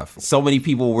low enough. So many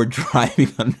people were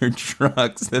driving under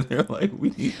trucks that they're like, we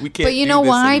can't. But you know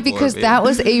why? Anymore, because that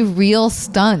was a real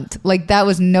stunt. Like, that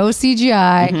was no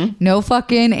CGI, no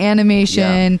fucking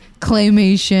animation,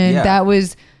 claymation. Yeah. That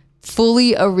was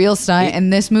fully a real stunt.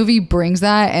 And this movie brings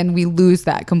that, and we lose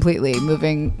that completely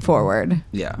moving forward.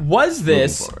 Yeah. Was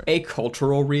this a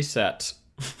cultural reset?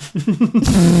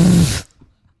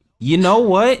 You know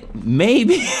what?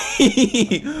 Maybe.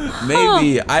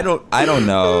 I don't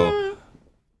know.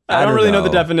 I don't really know the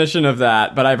definition of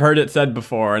that, but I've heard it said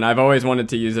before, and I've always wanted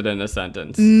to use it in a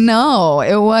sentence. No,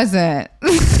 it wasn't.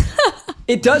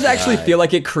 It does actually feel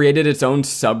like it created its own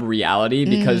sub-reality,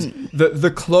 because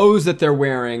the clothes that they're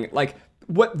wearing, like,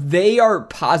 what they are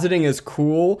positing as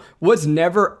cool was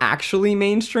never actually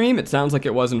mainstream. It sounds like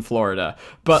it was in Florida,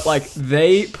 but like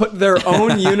they put their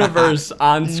own universe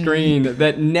on screen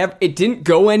that it didn't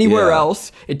go anywhere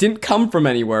else. It didn't come from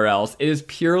anywhere else. It is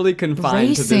purely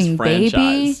confined to this franchise.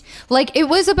 Baby. Like, it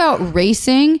was about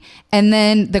racing, and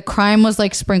then the crime was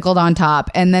like sprinkled on top,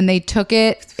 and then they took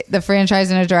the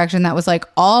franchise in a direction that was like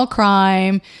all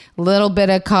crime, little bit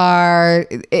of car.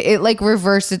 It like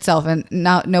reversed itself, and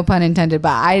no pun intended, but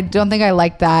I don't think I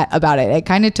liked that about it. It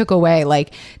kind of took away,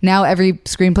 like, now every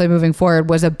screenplay moving forward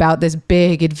was about this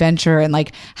big adventure and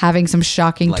like having some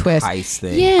shocking like twist. Heist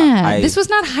thing. Yeah, this was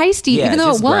not heisty, even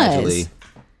though it was.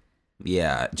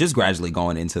 Just gradually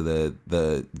going into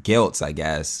the guilts, I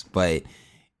guess. But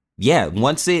yeah,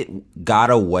 once it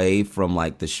got away from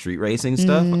like the street racing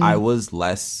stuff, I was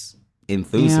less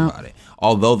enthused about it.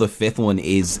 Although the fifth one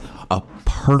is a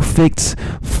perfect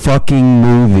fucking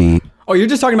movie. Oh, you're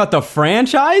just talking about the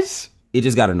franchise? It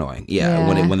just got annoying. Yeah.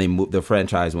 When they moved the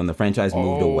franchise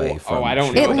moved away from. I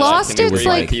don't know. It lost its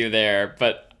like you there,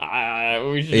 but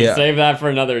we should save that for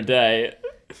another day.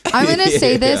 I'm going to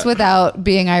say this without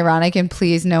being ironic, and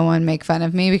please no one make fun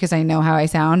of me because I know how I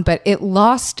sound, but it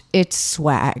lost its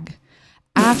swag.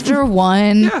 After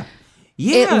one,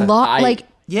 it lost,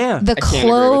 the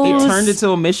clothes. It turned into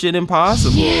a Mission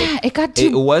Impossible. Yeah, it got too.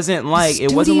 It wasn't like this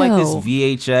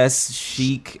VHS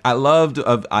chic. I loved.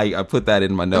 I put that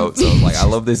in my notes. So like, I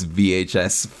love this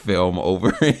VHS film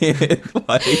over it.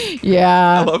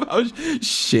 I love how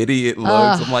shitty it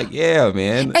looks. I'm like, yeah,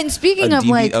 man. And speaking of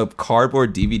a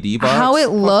cardboard DVD box, how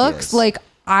it looks like,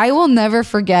 I will never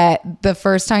forget the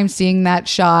first time seeing that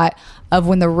shot of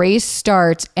when the race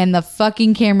starts and the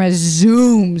fucking camera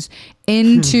zooms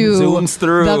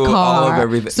through the car. All of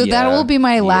everything. So that will be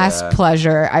my last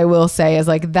pleasure, I will say, is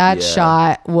like that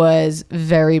shot was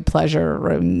very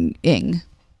pleasuring.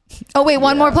 Oh wait,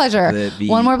 one more pleasure.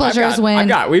 One more pleasure is when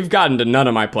we've gotten to none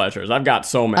of my pleasures. I've got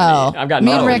so many. I've got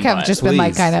me and Rick have just been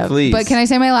like kind of. Please. But can I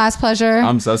say my last pleasure?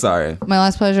 I'm so sorry. My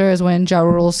last pleasure is when Ja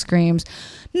Rule screams,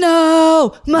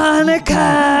 "No, Monica!"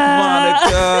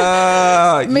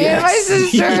 Me and my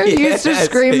sister used to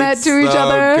scream that to each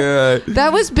other. Good.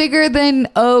 That was bigger than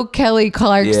 "Oh, Kelly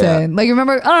Clarkson." Like,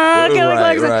 remember, Kelly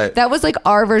Clarkson? Right. That was like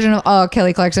our version of "Oh,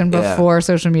 Kelly Clarkson" before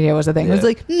social media was a thing. It was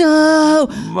like, "No,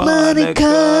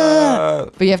 Monica!"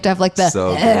 But you have to have like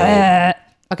the.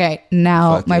 Okay,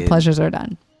 now my pleasures are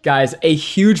done. Guys, a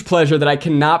huge pleasure that I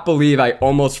cannot believe I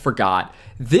almost forgot.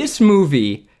 This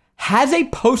movie has a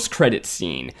post-credit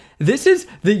scene. The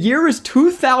year is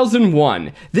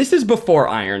 2001. This is before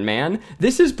Iron Man.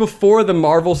 This is before the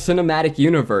Marvel Cinematic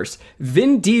Universe.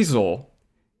 Vin Diesel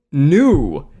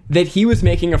knew that he was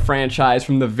making a franchise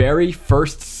from the very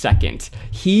first second.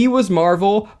 He was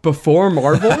Marvel before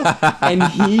Marvel, and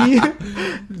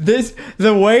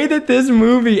the way that this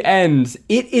movie ends,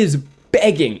 it is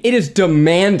begging, it is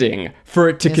demanding for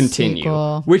it to continue,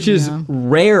 sequel. Which is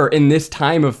rare in this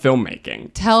time of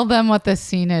filmmaking. Tell them what the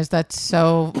scene is. That's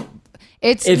so...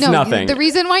 It's nothing. The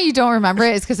reason why you don't remember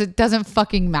it is because it doesn't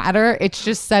fucking matter. It's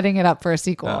just setting it up for a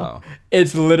sequel. Oh.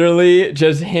 It's literally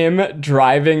just him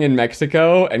driving in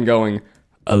Mexico and going,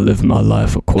 "I live my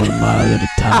life a quarter mile at a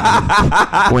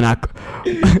time.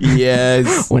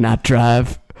 When I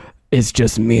drive, it's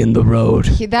just me and the road.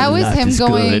 That was him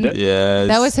going. Yes.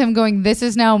 That was him going. This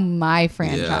is now my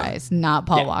franchise, not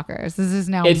Paul Walker's. This is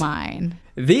now mine.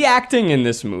 The acting in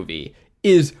this movie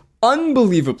is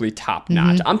unbelievably top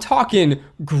notch. I'm talking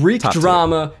Greek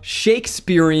drama,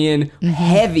 Shakespearean,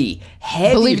 heavy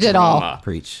Believed drama. It all.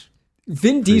 Preach.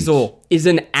 Vin Diesel is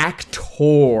an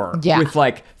actor with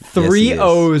like 3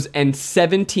 O's and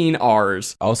 17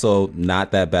 R's. Also,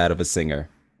 not that bad of a singer.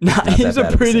 He's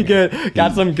a pretty good.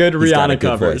 Got some good Rihanna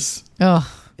covers.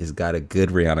 Oh, he's got a good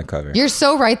Rihanna cover. You're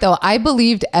so right, though. I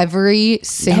believed every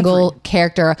single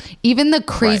character, even the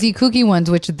crazy kooky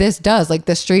ones, which this does, like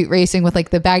the street racing with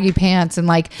like the baggy pants and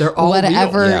like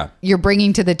whatever you're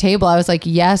bringing to the table. I was like,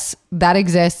 yes, that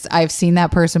exists. I've seen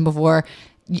that person before.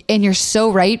 And you're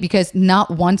so right, because not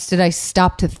once did I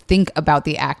stop to think about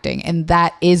the acting, and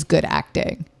that is good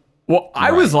acting. Well,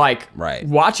 I was like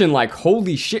watching like,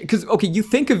 holy shit. Because, okay, you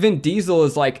think of Vin Diesel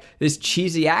as like this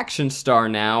cheesy action star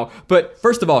now. But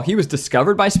first of all, he was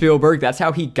discovered by Spielberg. That's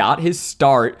how he got his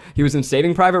start. He was in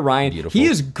Saving Private Ryan. Beautiful. He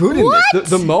is good in this.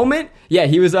 The moment,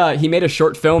 he was. He made a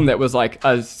short film that was like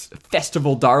a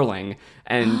festival darling.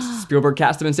 And Spielberg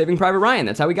cast him in Saving Private Ryan.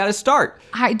 That's how he got his start.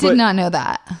 I did not know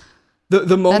that.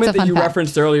 The moment that you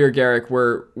referenced earlier, Garrick,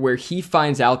 where he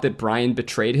finds out that Brian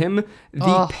betrayed him,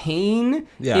 the pain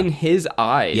in his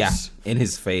eyes. Yeah, in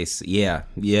his face. Yeah.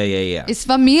 It's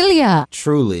familia.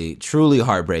 Truly, truly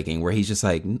heartbreaking, where he's just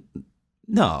like,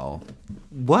 no.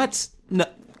 What? No.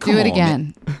 Do it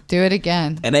again. Do it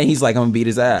again. And then he's like, I'm going to beat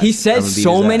his ass. He says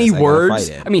so many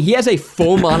words. I mean, he has a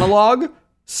full monologue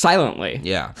silently.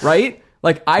 Yeah. Right?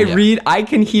 Like, I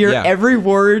can hear every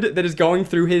word that is going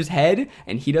through his head,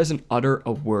 and he doesn't utter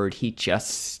a word. He just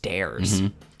stares.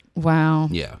 Mm-hmm. Wow.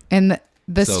 Yeah. And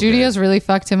the studios really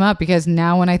fucked him up, because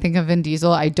now when I think of Vin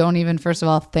Diesel, I don't even, first of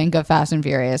all, think of Fast and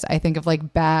Furious. I think of,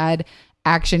 like, bad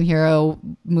action hero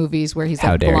movies where he's,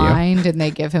 like, blind and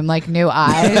they give him, like, new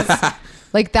eyes.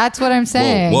 Like, that's what I'm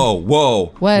saying.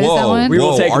 Whoa. What is that one? We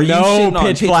will take no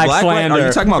Pitch Black slander. Are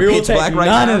you talking about Pitch Black right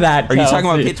now? None of that, Are you talking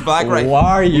about Pitch Black right now?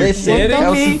 Why are you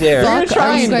kidding me? You're going to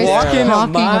try and walk into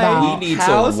my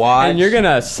house and you're going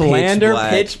to slander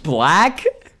Pitch Black?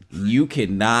 You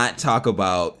cannot talk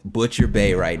about Butcher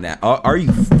Bay right now. Are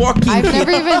you fucking I've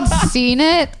never even seen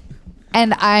it.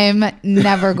 And I'm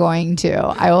never going to.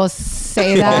 I will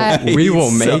say that. We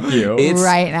will make you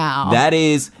right now. That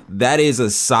is a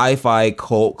sci-fi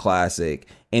cult classic.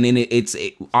 And it's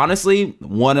honestly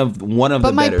one of the better twists.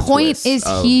 But my point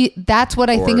is that's what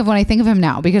I think of when I think of him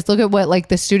now, because look at what like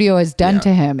the studio has done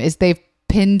to him is they've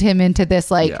pinned him into this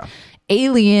like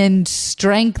alien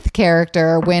strength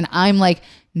character when I'm like,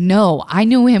 no, I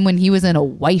knew him when he was in a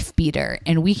wife beater,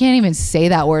 and we can't even say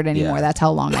that word anymore. That's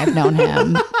how long I've known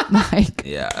him. Like,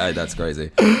 that's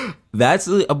crazy.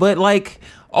 But like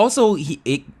also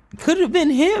it could have been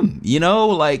him, you know,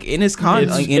 like in his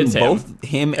both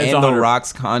him and The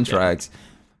Rock's contracts.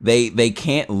 They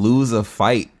can't lose a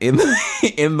fight in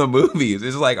the movies.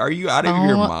 It's like, are you out of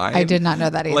your mind? I did not know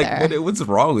that either. Like, what's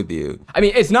wrong with you? I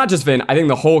mean, it's not just Vin. I think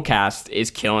the whole cast is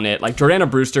killing it. Like Jordana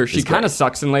Brewster, she kind of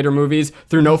sucks in later movies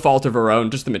through no fault of her own,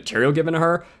 just the material given to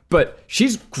her. But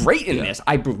she's great in this.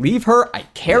 I believe her. I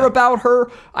care about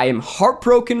her. I am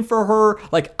heartbroken for her.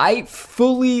 Like, I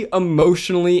fully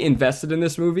emotionally invested in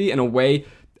this movie in a way.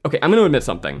 Okay, I'm going to admit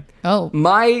something.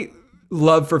 My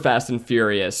love for Fast and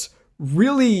Furious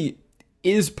really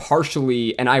is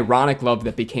partially an ironic love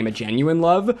that became a genuine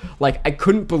love. Like, I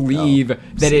couldn't believe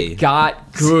that it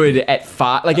got good at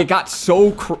 5. Like, it got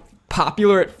so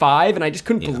popular at 5, and I just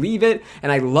couldn't believe it, and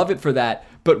I love it for that.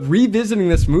 But revisiting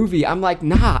this movie, I'm like,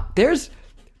 nah, there's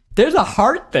a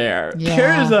heart there.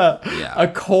 There's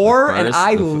a core, and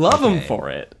I love them for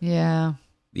it. Yeah,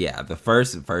 the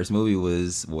first movie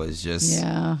was just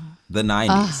the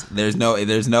 90s. There's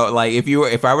no like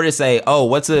if I were to say,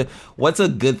 what's a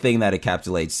good thing that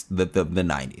encapsulates the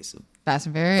 90s? Fast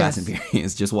and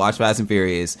Furious. Just watch Fast and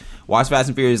Furious.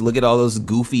 Look at all those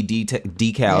goofy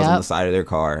decals on the side of their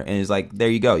car, and it's like, there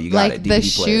you go. You got like it. DVD the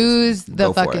shoes,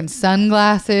 the fucking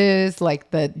sunglasses, like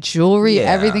the jewelry,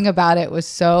 everything about it was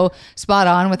so spot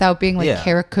on without being like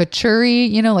caricature-y,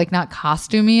 you know, like not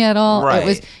costumey at all.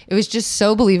 Right. It was just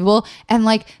so believable, and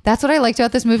like that's what I liked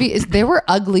about this movie is there were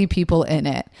ugly people in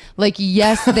it. Like,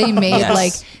 yes, they made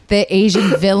like the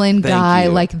Asian villain guy,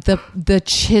 like the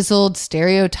chiseled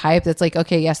stereotype. It's like,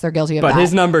 okay, yes, they're guilty of that. But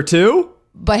his number 2?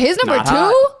 But his number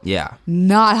 2? Yeah.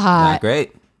 Not hot. Not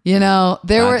great. You know,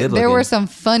 there were some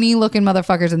funny looking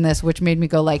motherfuckers in this, which made me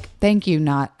go like, thank you,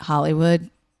 not Hollywood,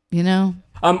 you know?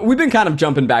 We've been kind of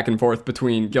jumping back and forth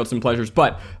between guilts and pleasures,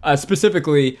 but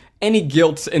specifically, any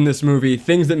guilts in this movie,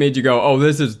 things that made you go, oh,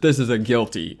 this is a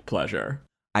guilty pleasure.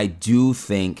 I do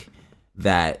think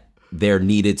that there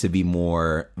needed to be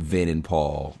more Vin and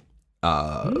Paul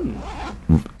who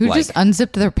just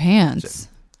unzipped their pants.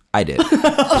 I did.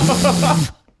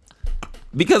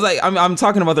 Because I'm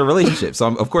talking about the relationship,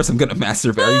 so of course I'm gonna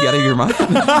masturbate. Are you out of your mind?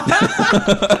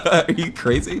 Are you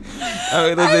crazy?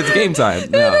 It's game time.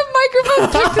 No. The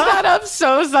microphone picked that up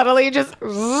so subtly, just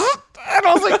and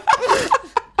I was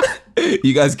like,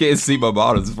 you guys can't see my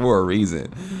bottoms for a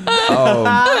reason.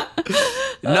 No,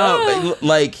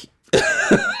 like,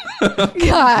 God.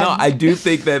 No, I do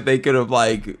think that they could have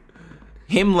like.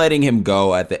 Him letting him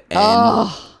go at the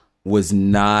end was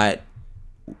not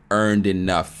earned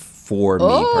enough for me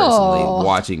personally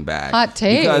watching back. Hot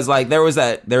take. Because like there was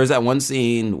that one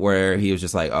scene where he was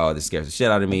just like, oh, this scares the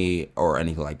shit out of me or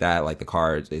anything like that. Like the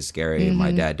car is scary and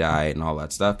my dad died and all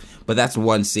that stuff. But that's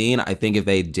one scene. I think if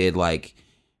they did like,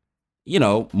 you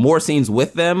know, more scenes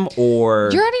with them or...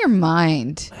 You're out of your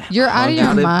mind. You're out of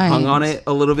your mind. Hung on it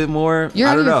a little bit more. You're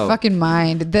out of your fucking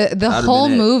mind. The whole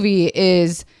movie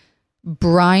is...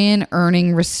 Brian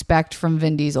earning respect from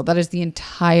Vin Diesel. That is the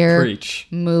entire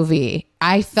movie.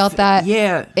 I felt that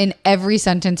in every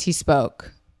sentence he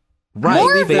spoke. Right.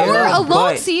 More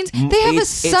alone scenes.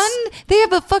 They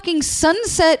have a fucking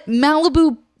sunset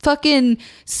Malibu fucking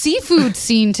seafood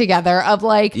scene together of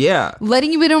like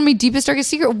letting you in on my deepest, darkest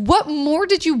secret. What more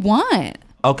did you want?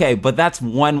 Okay, but that's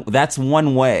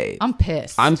one way. I'm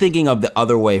pissed. I'm thinking of the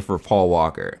other way for Paul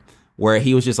Walker, where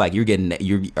he was just like, are you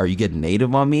getting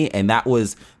native on me? And that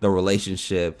was the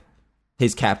relationship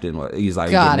his captain was. He's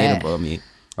like, you're getting native on me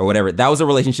or whatever. That was a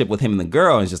relationship with him and the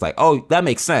girl. And it's just like, oh, that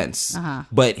makes sense.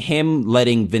 But him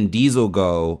letting Vin Diesel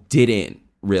go didn't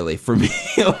really for me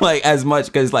like as much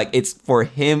because like it's for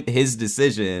him, his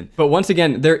decision. But once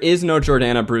again, there is no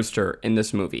Jordana Brewster in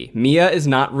this movie. Mia is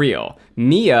not real.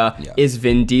 Mia is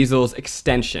Vin Diesel's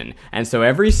extension. And so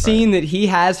every scene that he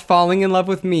has falling in love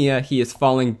with Mia, he is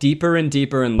falling deeper and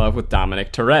deeper in love with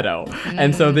Dominic Toretto.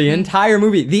 And so the entire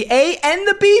movie, the A and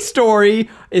the B story,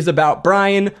 is about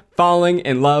Brian falling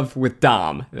in love with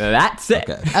Dom. That's it.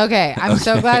 Okay, I'm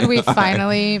so glad we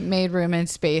finally made room and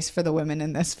space for the women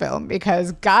in this film,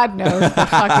 because God knows the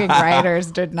fucking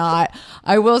writers did not.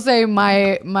 I will say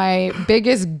my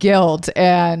biggest guilt,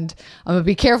 and I'm gonna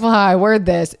be careful how I word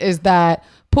this, is that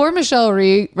poor Michelle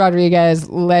Rodriguez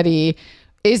Letty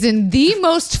is in the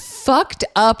most fucked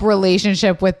up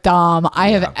relationship with Dom I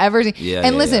have ever seen.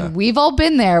 And listen, we've all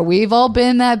been there. We've all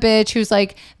been that bitch who's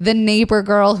like the neighbor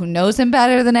girl who knows him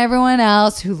better than everyone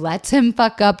else, who lets him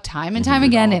fuck up time and time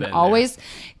again, and always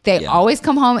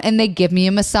come home and they give me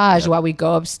a massage while we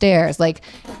go upstairs. Like,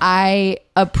 I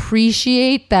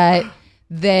appreciate that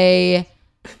they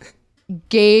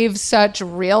gave such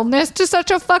realness to such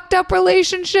a fucked up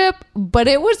relationship, but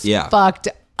it was fucked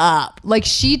up. Like,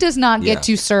 she does not get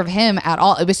to serve him at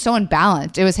all. It was so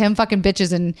imbalanced. It was him fucking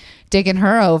bitches and dicking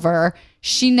her over.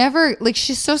 She never, like,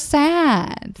 she's so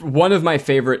sad. One of my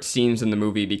favorite scenes in the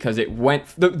movie, because it went,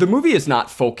 the movie is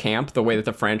not full camp the way that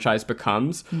the franchise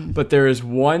becomes, but there is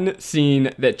one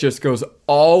scene that just goes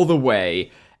all the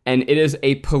way, and it is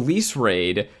a police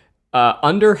raid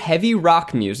under heavy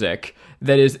rock music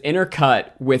that is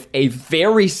intercut with a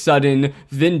very sudden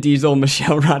Vin Diesel,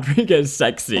 Michelle Rodriguez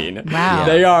sex scene. Wow.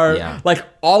 They are like,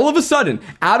 all of a sudden,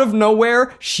 out of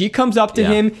nowhere, she comes up to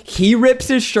him, he rips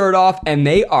his shirt off, and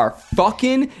they are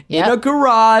fucking in a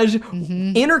garage,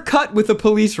 intercut with a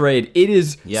police raid. It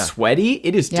is sweaty.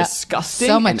 It is disgusting.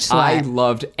 So much sweat. I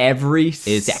loved every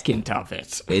second of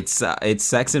it. It's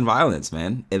sex and violence,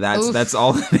 man. That's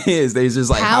all it is. They just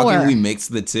like, how can we mix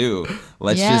the two?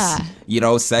 Let's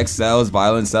just, sex sells,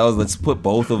 violence sells. Let's put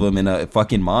both of them in a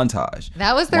fucking montage.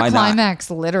 That was their climax,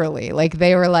 literally. Like,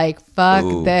 they were like,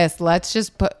 fuck this. Let's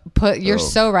just put you're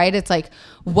so right. It's like,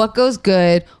 what goes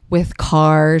good with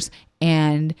cars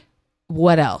and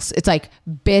what else? It's like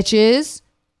bitches,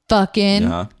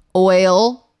 fucking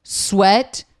oil,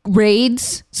 sweat,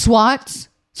 raids, SWAT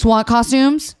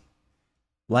costumes.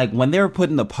 Like, when they were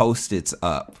putting the Post-its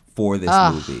up for this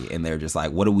movie, and they're just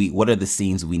like, what are the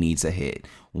scenes we need to hit?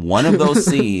 One of those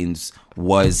scenes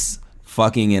was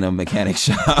fucking in a mechanic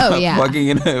shop. fucking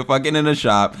in a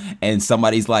shop, and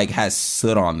somebody's like has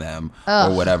soot on them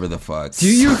or whatever the fuck.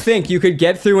 Do you think you could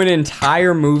get through an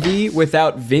entire movie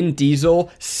without Vin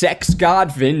Diesel, sex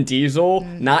god Vin Diesel,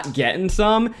 not getting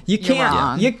some? You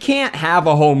can't. You can't have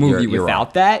a whole movie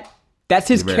without that. That's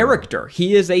his character.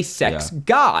 He is a sex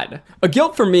god. A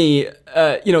guilt for me,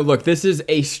 look, this is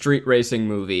a street racing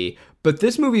movie, but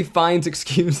this movie finds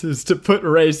excuses to put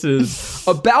races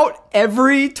about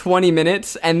every 20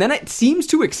 minutes, and then it seems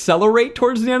to accelerate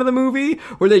towards the end of the movie,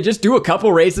 where they just do a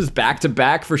couple races back to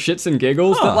back for shits and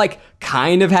giggles that, like,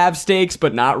 kind of have stakes,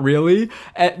 but not really.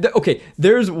 Okay,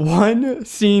 there's one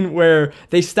scene where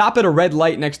they stop at a red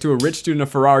light next to a rich student of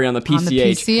Ferrari on the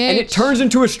PCH, and it turns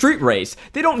into a street race.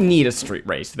 They don't need a street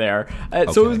race there.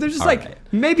 So there's just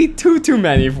maybe too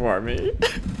many for me.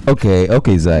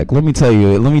 Okay, Zach. Let me tell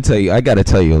you. I gotta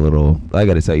tell you a little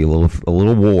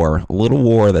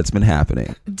war that's been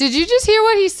happening. Did you just hear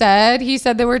what he said? He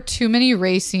said there were too many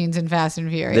race scenes in Fast and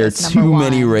Furious. There are too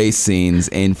many race scenes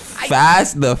in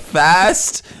Fast and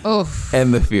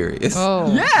the Furious.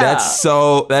 Oh. Yeah.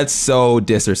 That's so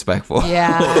disrespectful.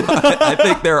 Yeah. I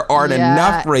think there aren't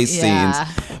enough race scenes,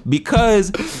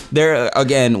 because there,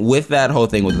 again, with that whole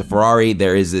thing with the Ferrari,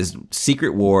 there is this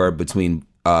secret war between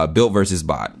built versus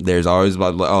bot. There's always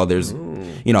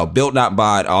built not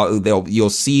bot. You'll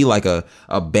see like a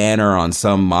banner on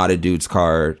some modded dude's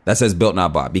car that says built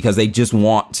not bot, because they just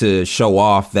want to show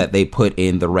off that they put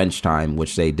in the wrench time,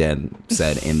 which they then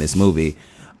said in this movie,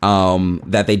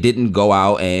 that they didn't go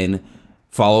out and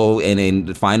follow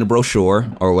and find a brochure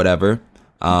or whatever,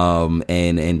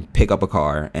 and pick up a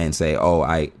car and say, oh,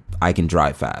 I can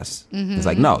drive fast. It's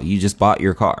like, no, you just bought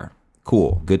your car.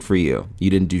 Cool. Good for you. You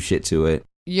didn't do shit to it.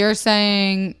 You're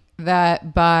saying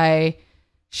that by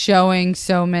showing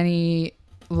so many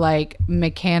like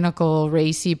mechanical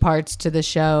racy parts to the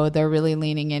show, they're really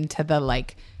leaning into the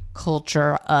like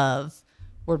culture of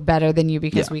we're better than you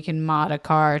because we can mod a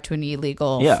car to an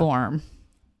illegal form.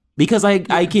 Because I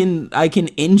can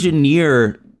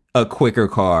engineer a quicker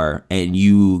car and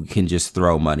you can just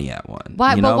throw money at one.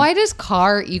 Why? But why does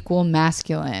car equal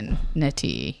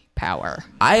masculinity power?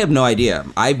 I have no idea.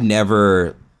 I've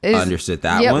never understood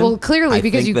that one. Yeah, well, clearly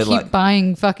because you keep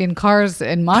buying fucking cars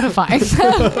and modifying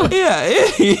them.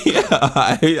 Yeah.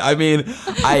 I mean,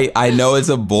 I know it's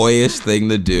a boyish thing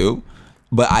to do,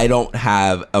 but I don't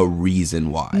have a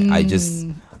reason why.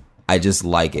 I just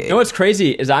like it. You know what's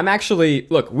crazy is I'm actually,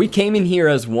 look, we came in here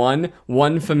as one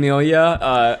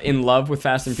familia in love with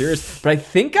Fast and Furious, but I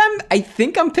think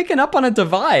I'm picking up on a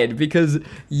divide because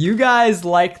you guys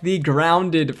like the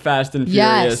grounded Fast and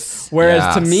Furious,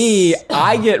 whereas to me,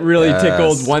 I get really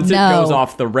tickled once it goes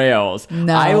off the rails.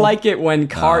 I like it when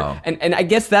and I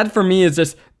guess that for me is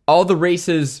just all the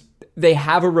races. They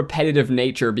have a repetitive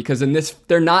nature because in this,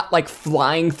 they're not like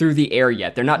flying through the air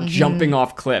yet. They're not jumping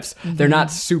off cliffs. They're not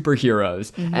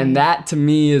superheroes. And that to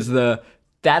me is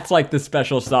that's like the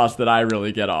special sauce that I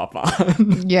really get off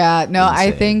on. Yeah, no,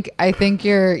 insane. I think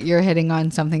you're hitting on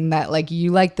something that like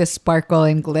you like the sparkle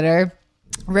and glitter.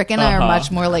 Rick and I are much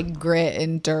more like grit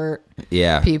and dirt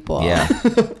people. Yeah.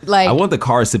 Like I want the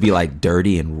cars to be like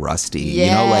dirty and rusty. You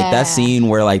know, like that scene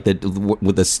where like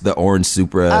with the orange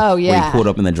Supra where he pulled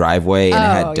up in the driveway and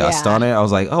it had dust on it. I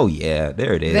was like, oh yeah,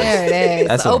 there it is. There it is.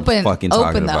 That's what I'm fucking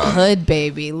talking about. Open the hood,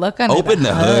 baby. Look under open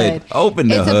the hood. Open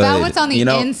the hood. It's about what's on the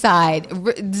inside.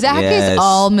 Zach is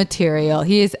all material.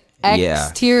 He is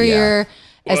exterior,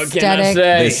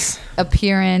 aesthetic,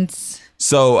 appearance.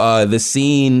 So the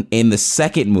scene in the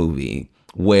second movie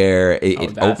where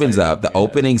it opens up, the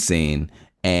opening scene,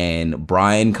 and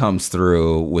Brian comes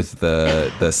through with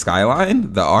the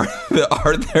Skyline, the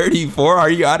R34. Are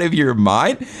you out of your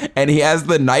mind? And he has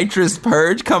the nitrous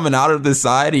purge coming out of the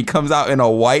side. He comes out in a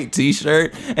white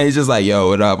t-shirt and he's just like, "Yo,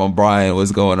 what up? I'm Brian.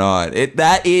 What's going on?"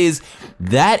 That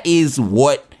is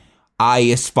what I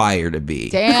aspire to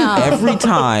be.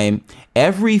 Damn.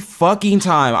 Every fucking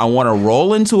time I want to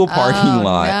roll into a parking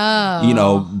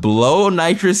lot, blow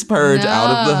nitrous purge out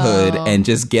of the hood and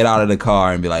just get out of the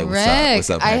car and be like, what's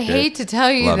up, I hate to tell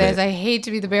you this. I hate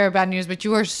to be the bearer of bad news, but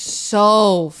you are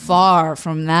so far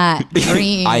from that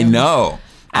dream. I know.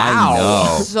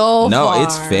 So no, far.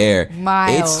 It's fair.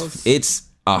 Miles. It's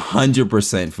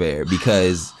 100% fair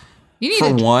because you need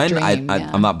for one, dream,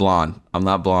 I'm not blonde.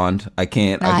 I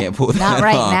can't pull that off. Not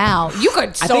right now. You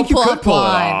could pull it off.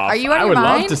 Are you out of your mind?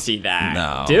 I would love to see that.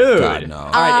 No. Dude. God, no.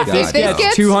 All right, if this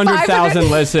gets 200,000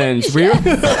 listens,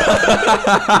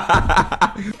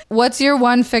 What's your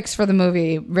one fix for the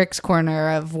movie? Rick's corner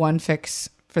of one fix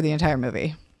for the entire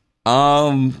movie.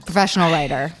 Professional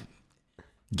writer.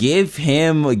 Give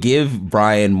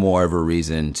Brian more of a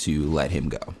reason to let him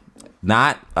go.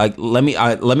 Not let me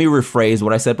rephrase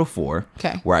what I said before,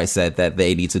 where I said that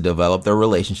they need to develop their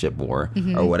relationship more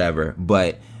or whatever.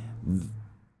 But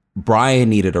Brian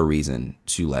needed a reason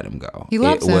to let him go. He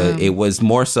loves him. It was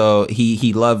more so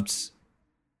he loved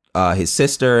his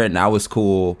sister, and that was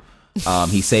cool.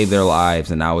 He saved their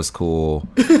lives, and that was cool.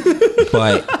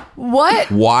 But what?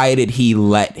 Why did he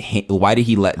let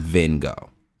Vin go?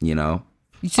 You know,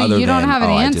 so you don't have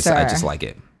an answer. I just like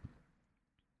it.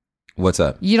 What's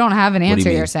up? You don't have an answer.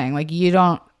 You're saying like you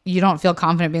don't feel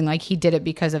confident being like he did it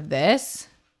because of this.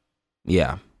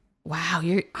 Yeah. Wow.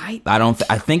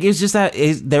 I think it's just that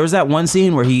there was that one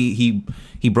scene where he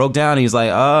broke down. And he was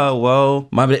like, "Oh well,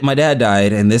 my dad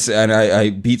died, and I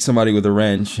beat somebody with a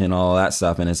wrench and all that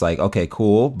stuff." And it's like, okay,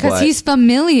 cool, because he's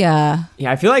familia.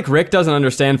 Yeah, I feel like Rick doesn't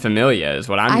understand familia. Is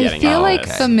what I'm getting. I feel like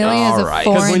familia is a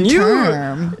foreign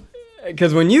term.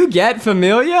 Because when you get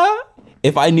familia.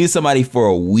 If I knew somebody for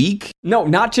a week? No,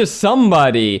 not just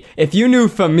somebody. If you knew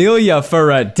familia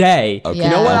for a day, you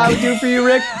know what I would do for you,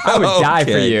 Rick? I would die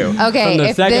for you. Okay. From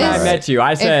the second I met you,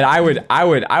 I said I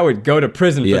would go to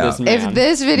prison for this man. If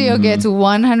this video gets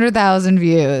 100,000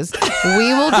 views,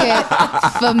 we will get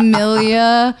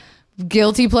familia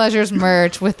Guilty Pleasures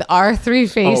merch with our three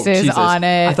faces on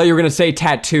it. I thought you were gonna say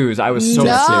tattoos. I was so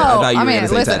scared. I mean,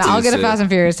 listen, I'll get a Fast and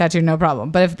Furious tattoo, no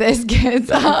problem. But if this gets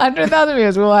 100,000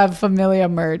 views, we'll have familia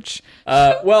merch.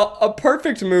 Well, a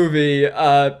perfect movie.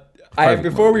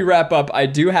 Before we wrap up, I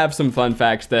do have some fun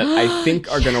facts that I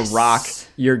think are gonna rock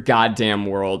your goddamn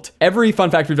world. Every fun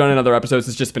fact we've done in other episodes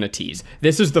has just been a tease.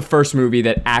 This is the first movie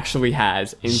that actually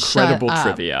has incredible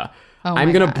trivia. Oh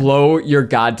I'm going to blow your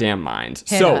goddamn mind.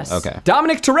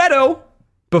 Dominic Toretto,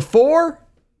 before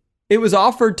it was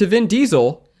offered to Vin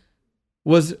Diesel,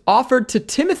 was offered to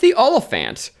Timothy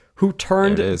Olyphant, who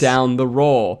turned down the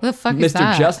role. What the fuck is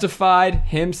that? Mr. Justified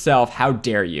himself. How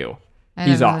dare you?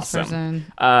 He's awesome.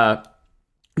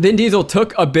 Vin Diesel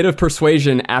took a bit of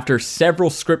persuasion after several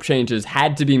script changes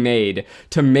had to be made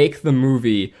to make the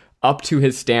movie up to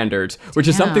his standards, which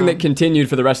is something that continued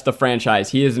for the rest of the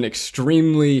franchise. He is an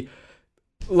extremely,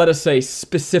 let us say,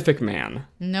 specific man.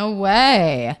 No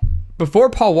way. Before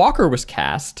Paul Walker was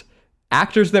cast,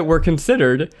 actors that were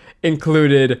considered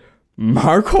included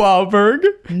Mark Wahlberg,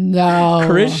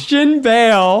 Christian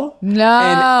Bale, and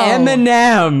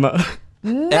Eminem.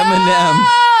 Eminem.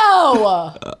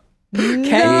 No. Can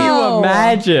you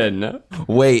imagine?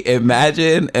 Wait,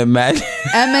 imagine Eminem.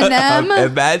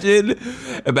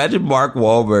 imagine Mark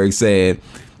Wahlberg saying,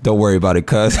 "Don't worry about it,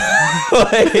 cuz."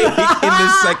 Like, in the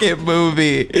second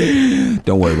movie,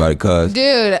 don't worry about it, cuz.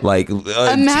 Dude, like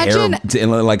imagine in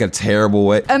like a terrible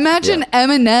way. Imagine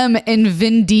Eminem and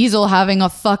Vin Diesel having a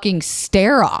fucking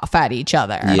stare off at each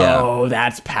other. Yeah. Oh,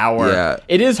 that's power. Yeah.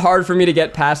 It is hard for me to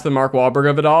get past the Mark Wahlberg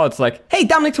of it all. It's like, hey,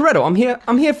 Dominic Toretto,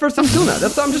 I'm here for some tuna.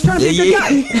 I'm just trying to be a good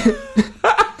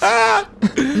guy.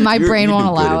 My brain won't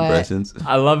allow it.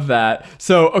 I love that.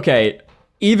 So, okay,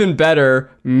 even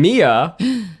better, Mia,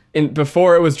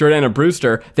 before it was Jordana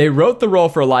Brewster, they wrote the role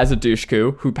for Eliza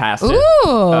Dushku, who passed it.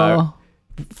 Ooh.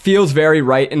 Feels very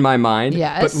right in my mind.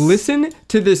 Yes. But listen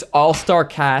to this all-star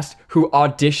cast who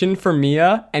auditioned for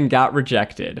Mia and got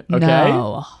rejected. Okay?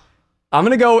 No. I'm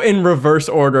going to go in reverse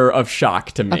order of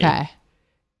shock to me. Okay.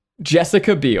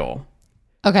 Jessica Biel.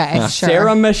 Okay, sure.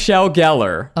 Sarah Michelle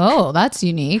Gellar. Oh, that's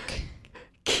unique.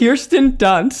 Kirsten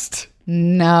Dunst.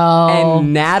 No.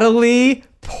 And Natalie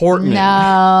Portman.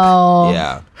 No.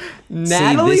 Yeah.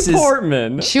 Natalie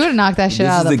Portman. She would have knocked that shit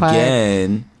out of the park.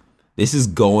 This is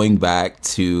going back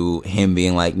to him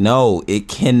being like, no, it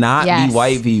cannot be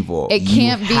white people. It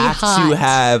can't be hot. You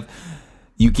have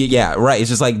to have, right. It's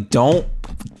just like, don't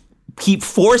keep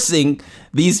forcing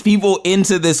these people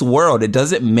into this world. It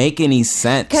doesn't make any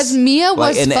sense. Because Mia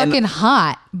was fucking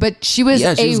hot, but she was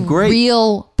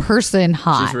real person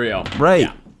hot. She's real. Right.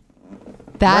 Yeah.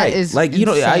 That is like, you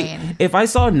insane. know, if I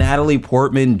saw Natalie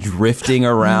Portman drifting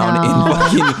around in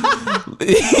fucking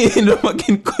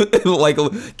like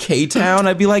K-Town,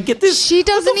 I'd be like, get this. She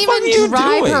doesn't even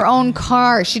drive her own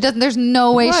car. She doesn't. There's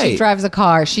no way she drives a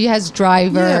car. She has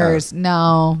drivers. Yeah.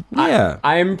 No. Yeah.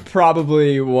 I'm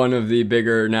probably one of the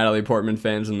bigger Natalie Portman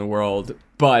fans in the world,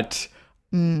 but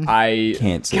I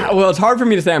can't say. Well, it's hard for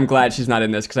me to say I'm glad she's not in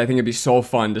this because I think it'd be so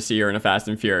fun to see her in a Fast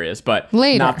and Furious, but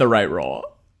not the right role.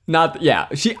 I'll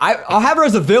have her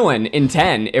as a villain in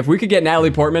 10. If we could get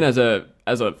Natalie Portman as a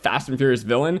Fast and Furious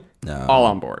villain, all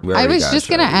on board. I was just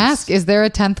gonna ask, is there a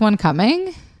 10th one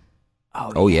coming?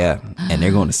 Oh yeah, and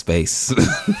they're going to space.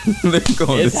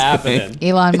 It's happening.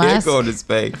 Elon Musk. They're going to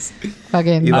space.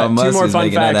 Fucking Elon Musk is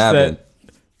making that happen.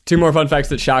 Two more fun facts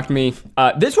that shocked me.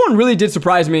 This one really did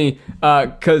surprise me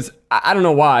because I don't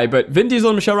know why, but Vin Diesel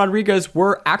and Michelle Rodriguez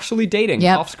were actually dating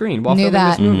off screen while filming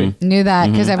this movie. Knew that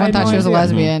because everyone thought she was a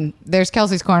lesbian. There's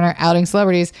Kelsey's Corner, outing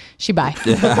celebrities. She bi.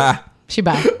 She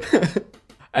bi.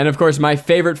 And of course, my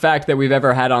favorite fact that we've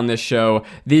ever had on this show,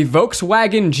 the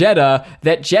Volkswagen Jetta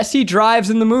that Jesse drives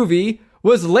in the movie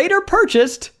was later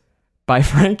purchased by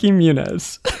Frankie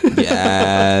Muniz.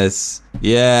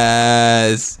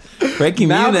 Yes. Frankie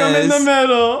Malcolm Muniz. in the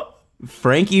middle.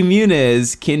 Frankie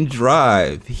Muniz can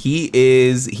drive. He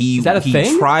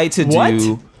tried to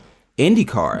do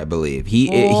IndyCar, I believe. He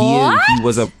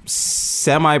was a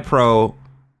semi-pro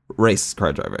race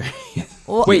car driver.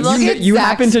 Wait, you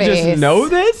happen to just know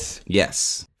this?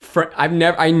 Yes. I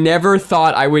never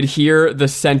thought I would hear the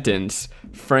sentence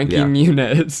Frankie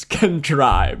Muniz can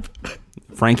drive.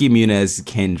 Frankie Muniz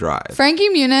can drive. Frankie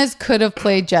Muniz could have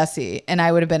played Jesse, and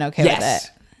I would have been okay with it.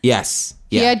 Yes.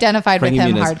 He identified with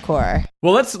him hardcore.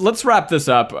 Well, let's wrap this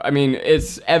up. I mean,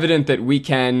 it's evident that we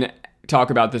can talk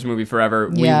about this movie forever.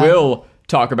 Yeah. We will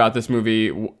talk about this movie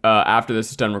after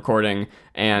this is done recording,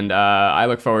 and I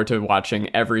look forward to watching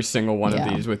every single one of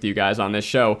these with you guys on this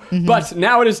show. Mm-hmm. But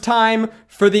now it is time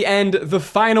for the end. The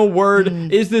final word.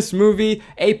 Is this movie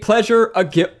a pleasure, a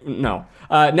guilt? No.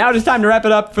 Now it is time to wrap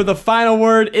it up for the final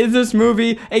word. Is this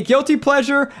movie a guilty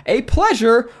pleasure, a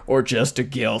pleasure, or just a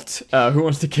guilt? Who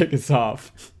wants to kick us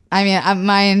off? I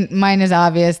mean, mine is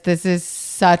obvious. This is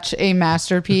such a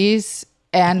masterpiece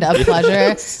and a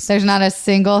pleasure. There's not a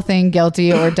single thing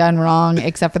guilty or done wrong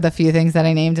except for the few things that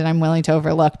I named and I'm willing to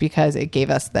overlook because it gave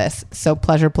us this. So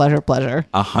pleasure.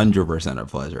 100% a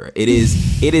pleasure. It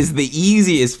is the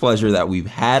easiest pleasure that we've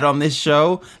had on this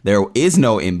show. There is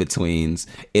no in-betweens.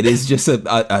 It is just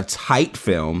a tight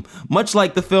film, much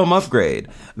like the film Upgrade,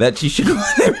 that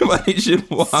everybody should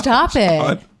watch. Stop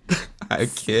it. I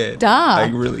can't. Stop. I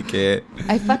really can't.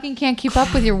 I fucking can't keep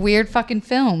up with your weird fucking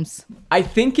films. I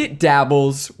think it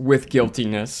dabbles with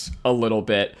guiltiness a little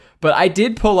bit, but I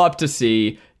did pull up to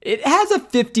see it has a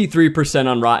 53%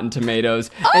 on Rotten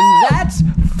Tomatoes, and that's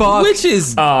fucked Which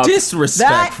is up.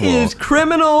 disrespectful. That is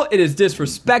criminal. It is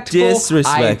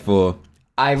disrespectful.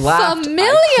 I laughed. Familia.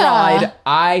 I cried.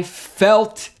 I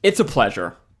felt. It's a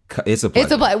pleasure. It's a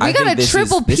pleasure. We got a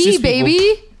triple P,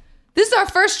 baby. This is our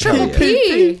first triple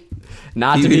P.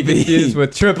 Not to be confused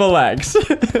with triple X. Or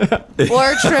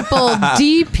triple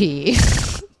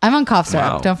DP. I'm on cough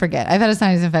syrup. Wow. Don't forget. I've had a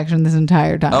sinus infection this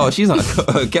entire time. Oh, she's on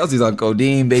Kelsey's on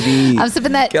codeine, baby. I'm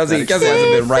sipping that. Kelsey hasn't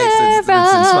been right since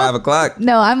 5 o'clock.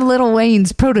 No, I'm Lil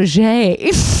Wayne's protege.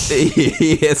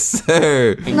 Yes,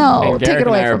 sir. No, and take Garrick it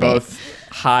away and I are from me. both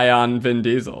high on Vin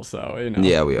Diesel, so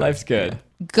Yeah, we are. Life's good.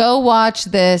 Go watch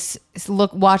this.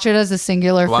 Watch it as a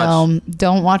singular film.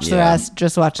 Don't watch the rest.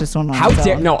 Just watch this one. How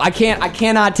dare no? I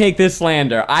cannot take this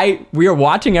slander. We are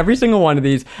watching every single one of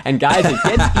these, and guys, it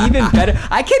gets even better.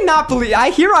 I cannot believe.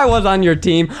 I was on your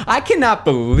team. I cannot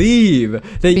believe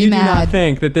that you do not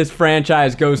think that this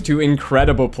franchise goes to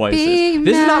incredible places.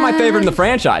 This is not my favorite in the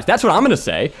franchise. That's what I'm gonna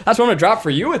say. That's what I'm gonna drop for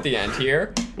you at the end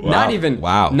here. Wow. Not even.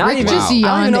 Wow. Not Rick even. just I don't even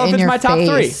yawned know if in it's your my top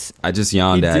face. I just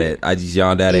yawned at it. I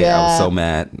was so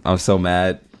mad. I was so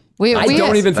mad. I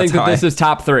don't even think that this is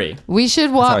top 3. We should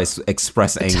That's how I watch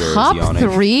express anger. top is yawning.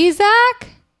 3, Zach.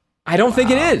 I don't think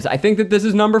it is. I think that this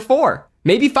is number 4.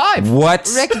 Maybe 5. What?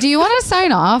 Rick, do you want to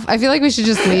sign off? I feel like we should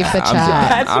just leave the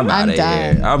chat. I'm done.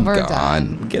 Here. I'm We're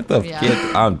gone.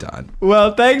 done. I'm done.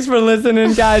 Well, thanks for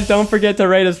listening, guys. Don't forget to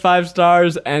rate us 5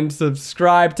 stars and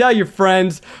subscribe. Tell your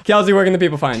friends. Kelsey, where can the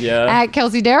people find you? At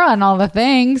Kelsey Dara on all the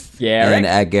things. Yeah. And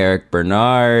at Garrick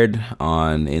Bernard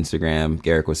on Instagram.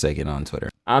 Garrick was second on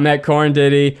Twitter. I'm at Corn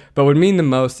Diddy. But what would mean the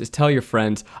most is tell your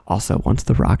friends. Also, once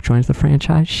The Rock joins the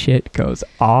franchise, shit goes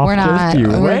off. We're not.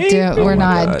 We're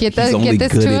not. God. Get He's only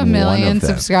this good to a in one million of them.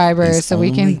 subscribers He's so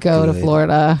we can only go to good.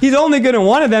 Florida. He's only good in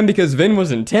one of them because Vin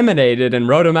was intimidated and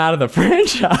wrote him out of the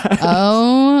franchise.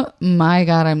 Oh my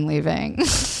God, I'm leaving. All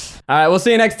right, we'll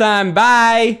see you next time.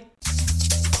 Bye.